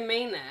fucking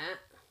mean it.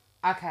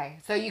 Okay,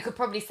 so you could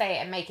probably say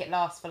it and make it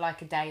last for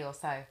like a day or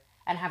so,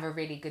 and have a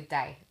really good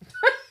day.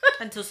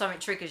 Until something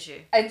triggers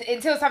you. And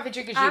until something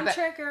triggers you, I'm but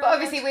triggered.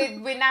 obviously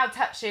we're now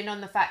touching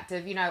on the fact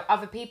of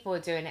other people are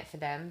doing it for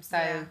them,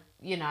 so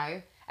Yeah.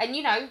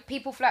 and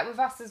people flirt with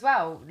us as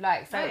well,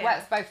 like so Oh, it yeah.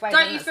 works both ways.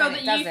 Don't I'm you not feel saying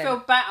that it you doesn't.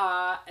 feel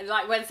better,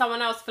 like when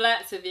someone else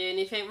flirts with you and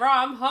you think,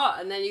 right, I'm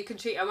hot, and then you can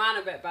treat a man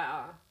a bit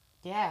better?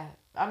 Yeah,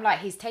 I'm like,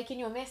 he's taking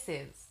your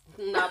missus.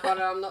 No, but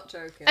I'm not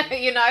joking.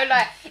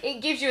 Like it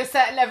gives you a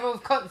certain level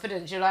of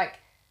confidence. You're like,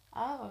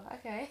 oh,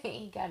 okay,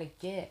 he gotta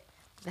get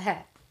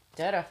that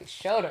dirt off his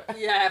shoulder.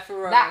 Yeah,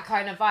 for real. That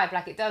kind of vibe,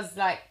 like it does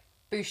like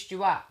boost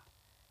you up.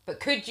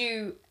 But could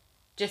you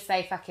just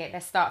say, fuck it,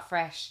 let's start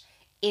fresh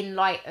in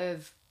light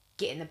of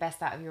getting the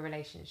best out of your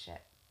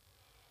relationship?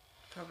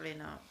 Probably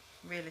not.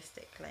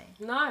 Realistically.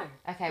 No.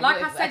 Okay,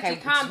 Like what- I said, okay,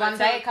 you can. one but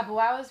day, a couple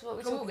hours, what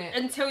we're talking about?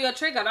 until you're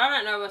triggered. I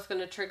don't know what's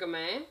going to trigger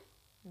me.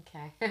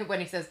 Okay. When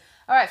he says,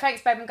 all right,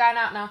 thanks, babe, I'm going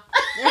out now.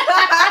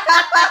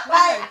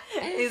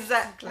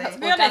 Exactly. To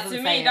be Or honest, doesn't to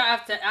say me, it. you don't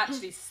have to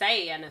actually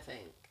say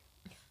anything.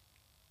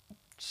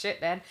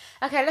 Shit, then.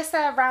 Okay, let's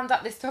round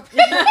up this topic.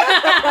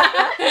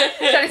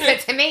 Johnny said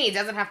to me, he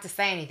doesn't have to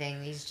say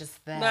anything. He's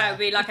just there. No, it'd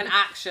be like an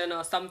action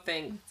or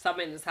something.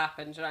 Something that's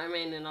happened. Do you know what I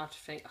mean? And I just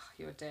think, oh,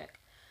 you're a dick.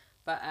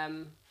 But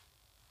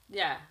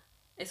yeah,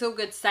 it's all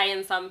good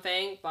saying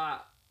something,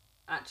 but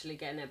actually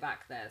getting it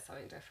back there is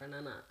something different,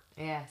 isn't it?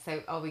 Yeah,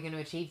 so are we going to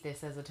achieve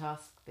this as a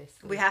task this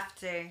week? We have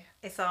to.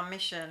 It's our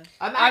mission.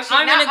 I'm I'm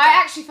actually, gonna go-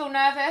 I actually feel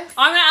nervous.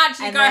 I'm gonna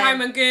actually And go then-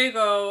 home and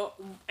Google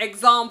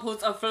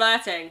examples of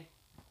flirting.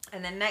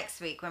 And then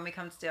next week, when we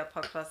come to do our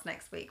podcast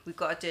next week, we've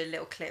got to do a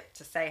little clip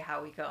to say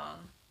how we got on.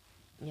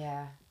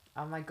 Yeah.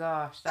 Oh my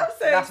gosh. I'm That's,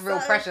 so that's real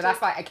excited. pressure.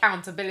 That's like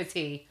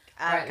accountability.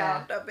 Right there.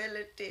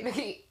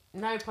 Accountability.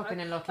 No popping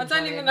and locking. I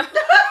don't even know.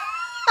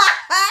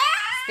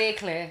 Steer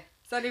clear.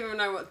 I don't even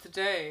know what to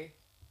do.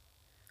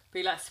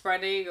 Be like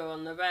spread eagle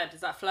on the bed. Is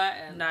that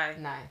flirting? No.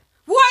 No.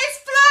 What is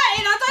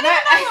flirting? I don't even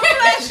know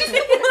what flirting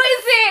is. What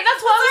is it?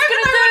 That's what I was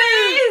going to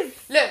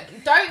do.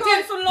 Look, don't Go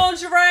do... for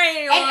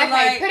lingerie or Okay,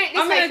 like, put it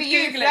this I'm way gonna for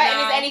you. Google it Flirting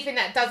now. is anything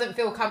that doesn't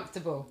feel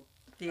comfortable.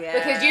 Yeah.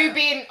 Because you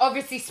being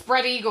obviously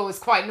spread eagle is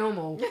quite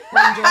normal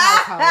around your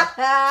household.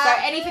 So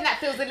anything that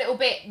feels a little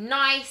bit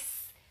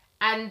nice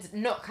and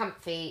not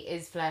comfy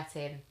is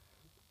flirting.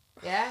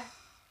 Yeah?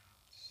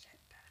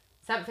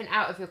 Something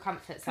out of your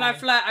comfort Can I zone.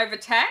 flirt over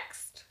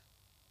text?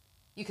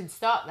 You can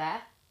start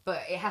there,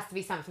 but it has to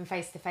be something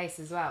face to face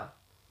as well.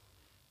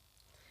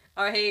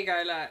 Oh, here you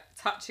go. Look,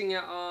 touching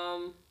your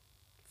arm,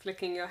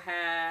 flicking your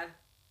hair,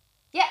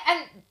 Yeah,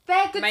 and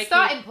they're good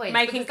starting points.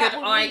 making because good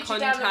that will eye lead you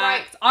down the right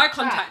contact. Eye track.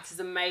 contact is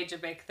a major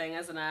big thing,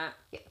 isn't it?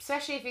 Yeah,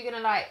 especially if you're going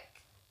to like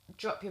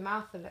drop your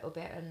mouth a little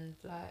bit and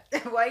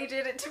like... Why you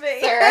did it to me?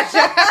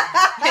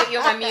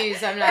 You're my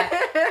muse. I'm like,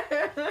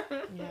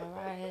 yeah,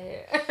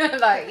 right.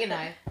 Like, you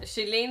know.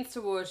 She leans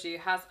towards you,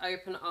 has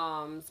open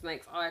arms,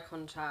 makes eye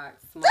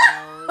contact,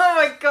 smiles, Oh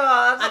my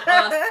god.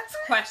 and asks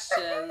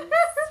questions.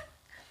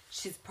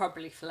 She's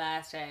probably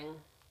flirting.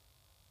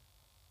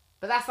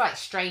 But that's like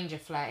stranger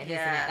flirting, isn't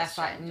Yeah, it? That's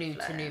like stranger new to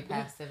flirting. new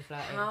person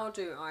flirting. How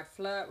do I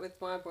flirt with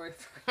my boyfriend?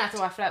 That's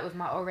why I flirt with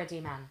my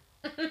already man.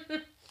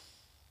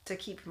 To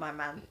keep my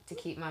man. To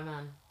keep my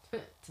man.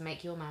 To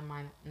make your man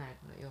mine. No,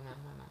 not your man,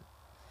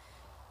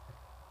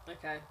 my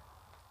man.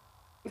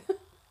 Okay.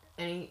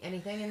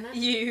 Anything in there?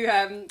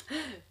 You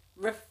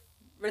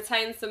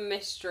retain some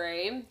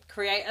mystery,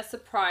 create a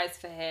surprise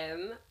for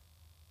him,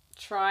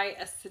 try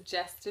a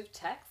suggestive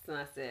text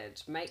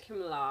message, make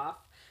him laugh,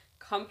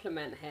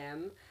 compliment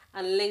him,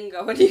 and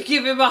linger when you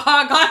give him a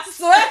hug. I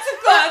swear to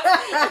God,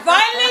 if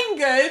I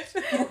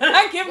lingered when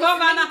I give my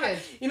man a hug,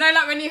 lingered? you know,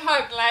 like when you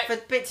hug, like, For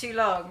a bit too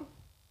long.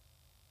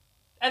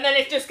 and then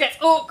it just gets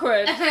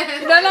awkward.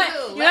 You know, like,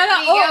 Ooh, you know, let that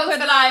me go awkward,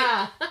 to like,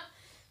 mama.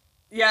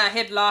 yeah,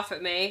 he'd laugh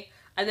at me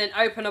and then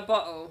open a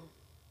bottle.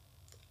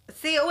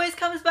 See, it always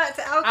comes back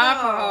to alcohol.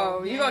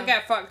 Alcohol. You gotta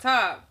get fucked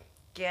up.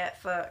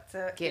 Get fucked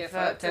up. Get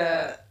fucked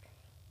up.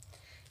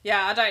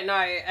 Yeah, I don't know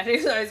any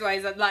of those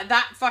ways. Like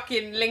that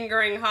fucking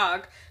lingering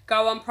hug.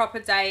 Go on proper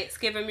dates.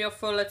 Give him your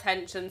full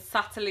attention.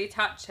 Subtly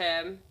touch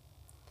him.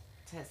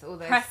 That's all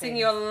those Pressing things.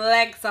 your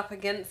legs up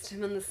against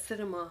him in the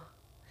cinema.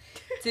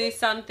 Do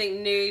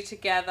something new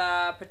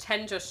together.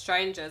 Pretend you're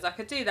strangers. I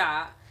could do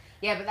that.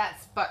 Yeah,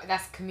 but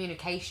that's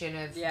communication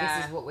of Yeah.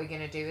 this is what we're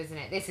gonna do, isn't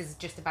it? This is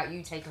just about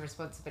you taking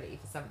responsibility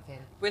for something.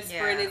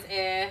 Whisper in Yeah. his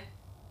ear.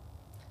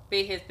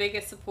 Be his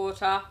biggest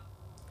supporter.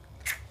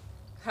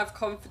 Have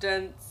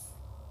confidence.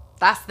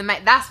 That's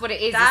that's what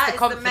it is. That it's is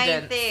the the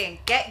confidence. main thing.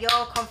 Get your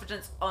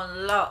confidence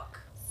on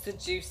lock.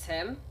 Seduce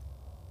him.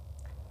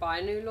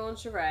 Buy new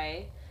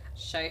lingerie.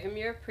 show him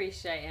you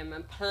appreciate him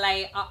and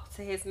play up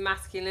to his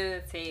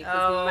masculinity, because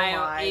Oh male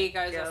my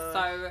egos are God.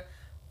 so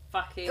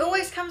fucking... It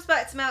always comes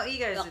back to male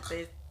egos with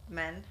these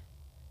men.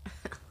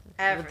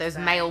 With those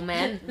male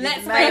men.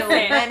 Let's Male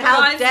face it, men. How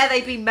guys- dare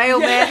they be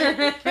male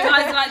men?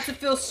 Guys like to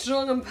feel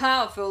strong and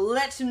powerful.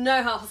 Let him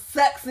know how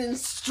sexy and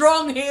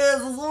strong he is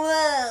as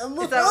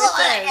well. Is that what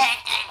it says?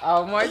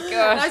 Oh my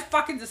gosh. That's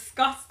fucking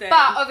disgusting.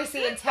 But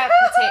obviously interpret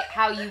it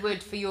how you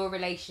would for your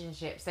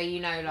relationship. So you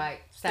know,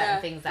 like, certain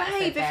Yeah. things that Babe, are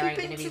said there have ain't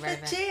you going been to to be the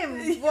relevant.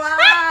 gym?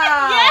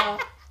 Wow.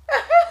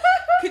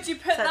 Could you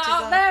put that Touches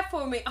up on. there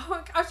for me?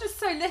 Oh, I'm just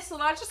so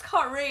little. I just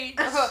can't read.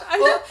 Or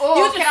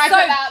You're can I just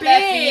put that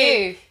there for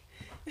you?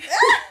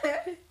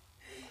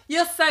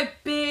 You're so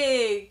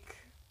big.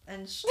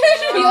 And You're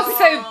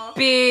so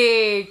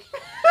big.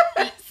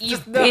 You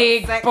Just not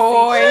big sexy.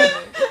 boy.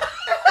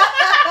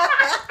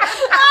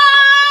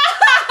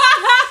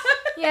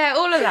 Yeah,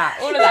 all of that.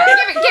 Give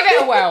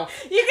it a whirl.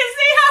 You can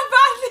see how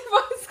badly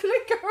mine's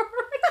gonna go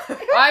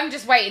already. I'm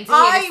just waiting to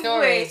hear the I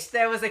story. wish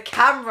there was a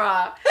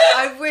camera.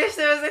 I wish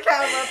there was a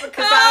camera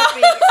because that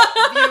would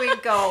be viewing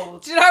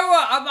gold. Do you know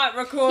what? I might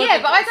record. Yeah,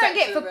 but I a don't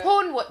get section for of it.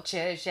 porn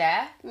watchers,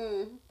 yeah?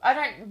 Mm. I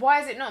don't. Why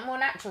is it not more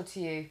natural to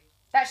you?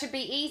 That should be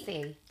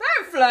easy. They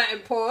don't flirt in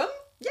porn.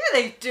 Yeah,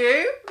 they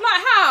do.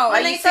 Like how?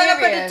 When Are they you turn up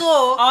at the serious?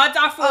 door. I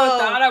thought Oh,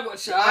 that. I don't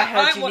watch that. I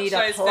heard don't you watch need a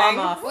those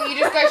plumber. things. Well, you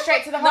just go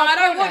straight to the No, hard I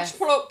don't corners.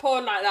 watch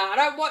porn like that. I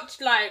don't watch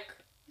like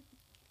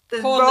The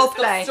porn role that's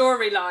play. got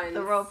storylines.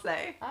 The role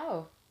play.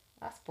 Oh,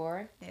 that's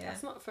boring. Yeah.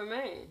 That's not for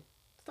me.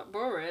 It's not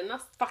boring.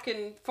 That's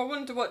fucking. If I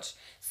wanted to watch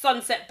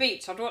Sunset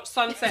Beach, I'd watch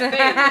Sunset Beach.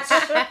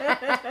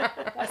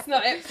 That's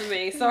not it for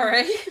me.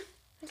 Sorry.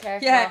 Okay.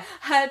 Yeah.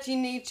 Heard you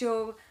need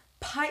your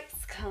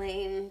pipes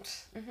cleaned.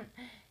 well,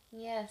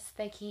 yes,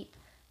 they keep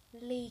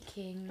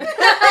leaking.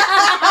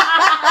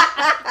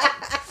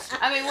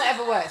 I mean,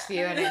 whatever works for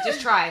you, innit?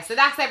 Just try. So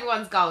that's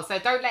everyone's goal. So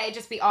don't let it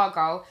just be our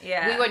goal.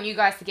 Yeah. We want you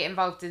guys to get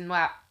involved in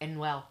the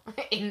well.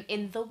 Get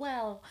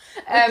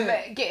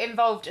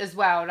involved as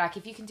well. Like,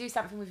 if you can do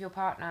something with your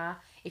partner,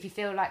 if you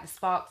feel like the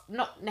spark's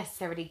not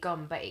necessarily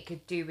gone, but it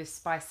could do with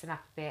spicing up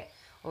a bit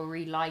or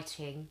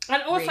relighting.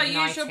 And also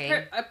use your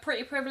reigniting.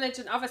 pretty privilege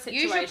in other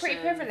situations. Use your pretty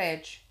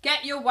privilege.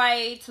 Get your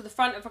way to the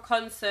front of a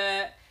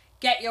concert.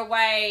 Get your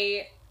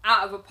way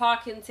out of a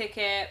parking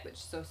ticket, which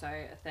is also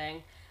a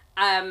thing.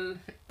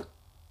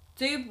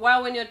 Do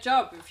well in your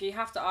job. If you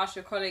have to ask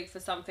your colleague for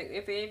something,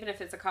 even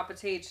if it's a cup of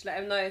tea, just let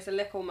him know he's a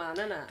little man,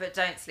 innit? But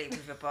don't sleep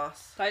with your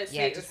boss. Don't sleep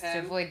Yeah, with just to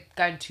him. avoid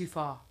going too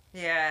far.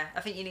 Yeah,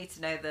 I think you need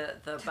to know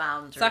the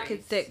boundaries. Suck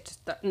his dick.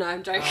 No,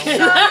 I'm joking.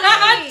 no.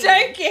 I'm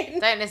joking.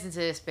 Don't listen to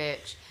this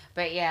bitch.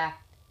 But yeah,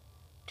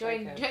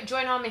 Okay.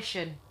 join our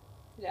mission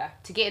Yeah.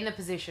 to get in the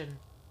position.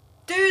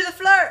 Do the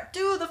flirt.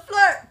 Do the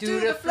flirt. Do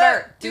the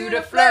flirt, do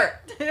the flirt.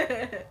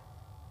 I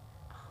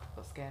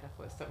got scared. I thought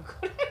it was something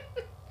called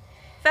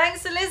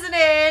Thanks for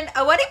listening.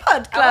 A wedding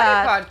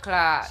podcast.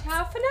 podcast.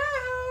 Ciao for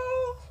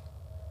now.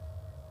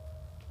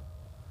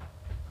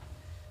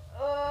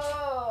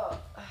 Oh.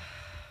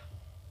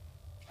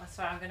 I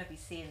swear I'm going to be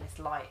seeing this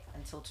light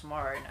until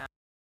tomorrow now.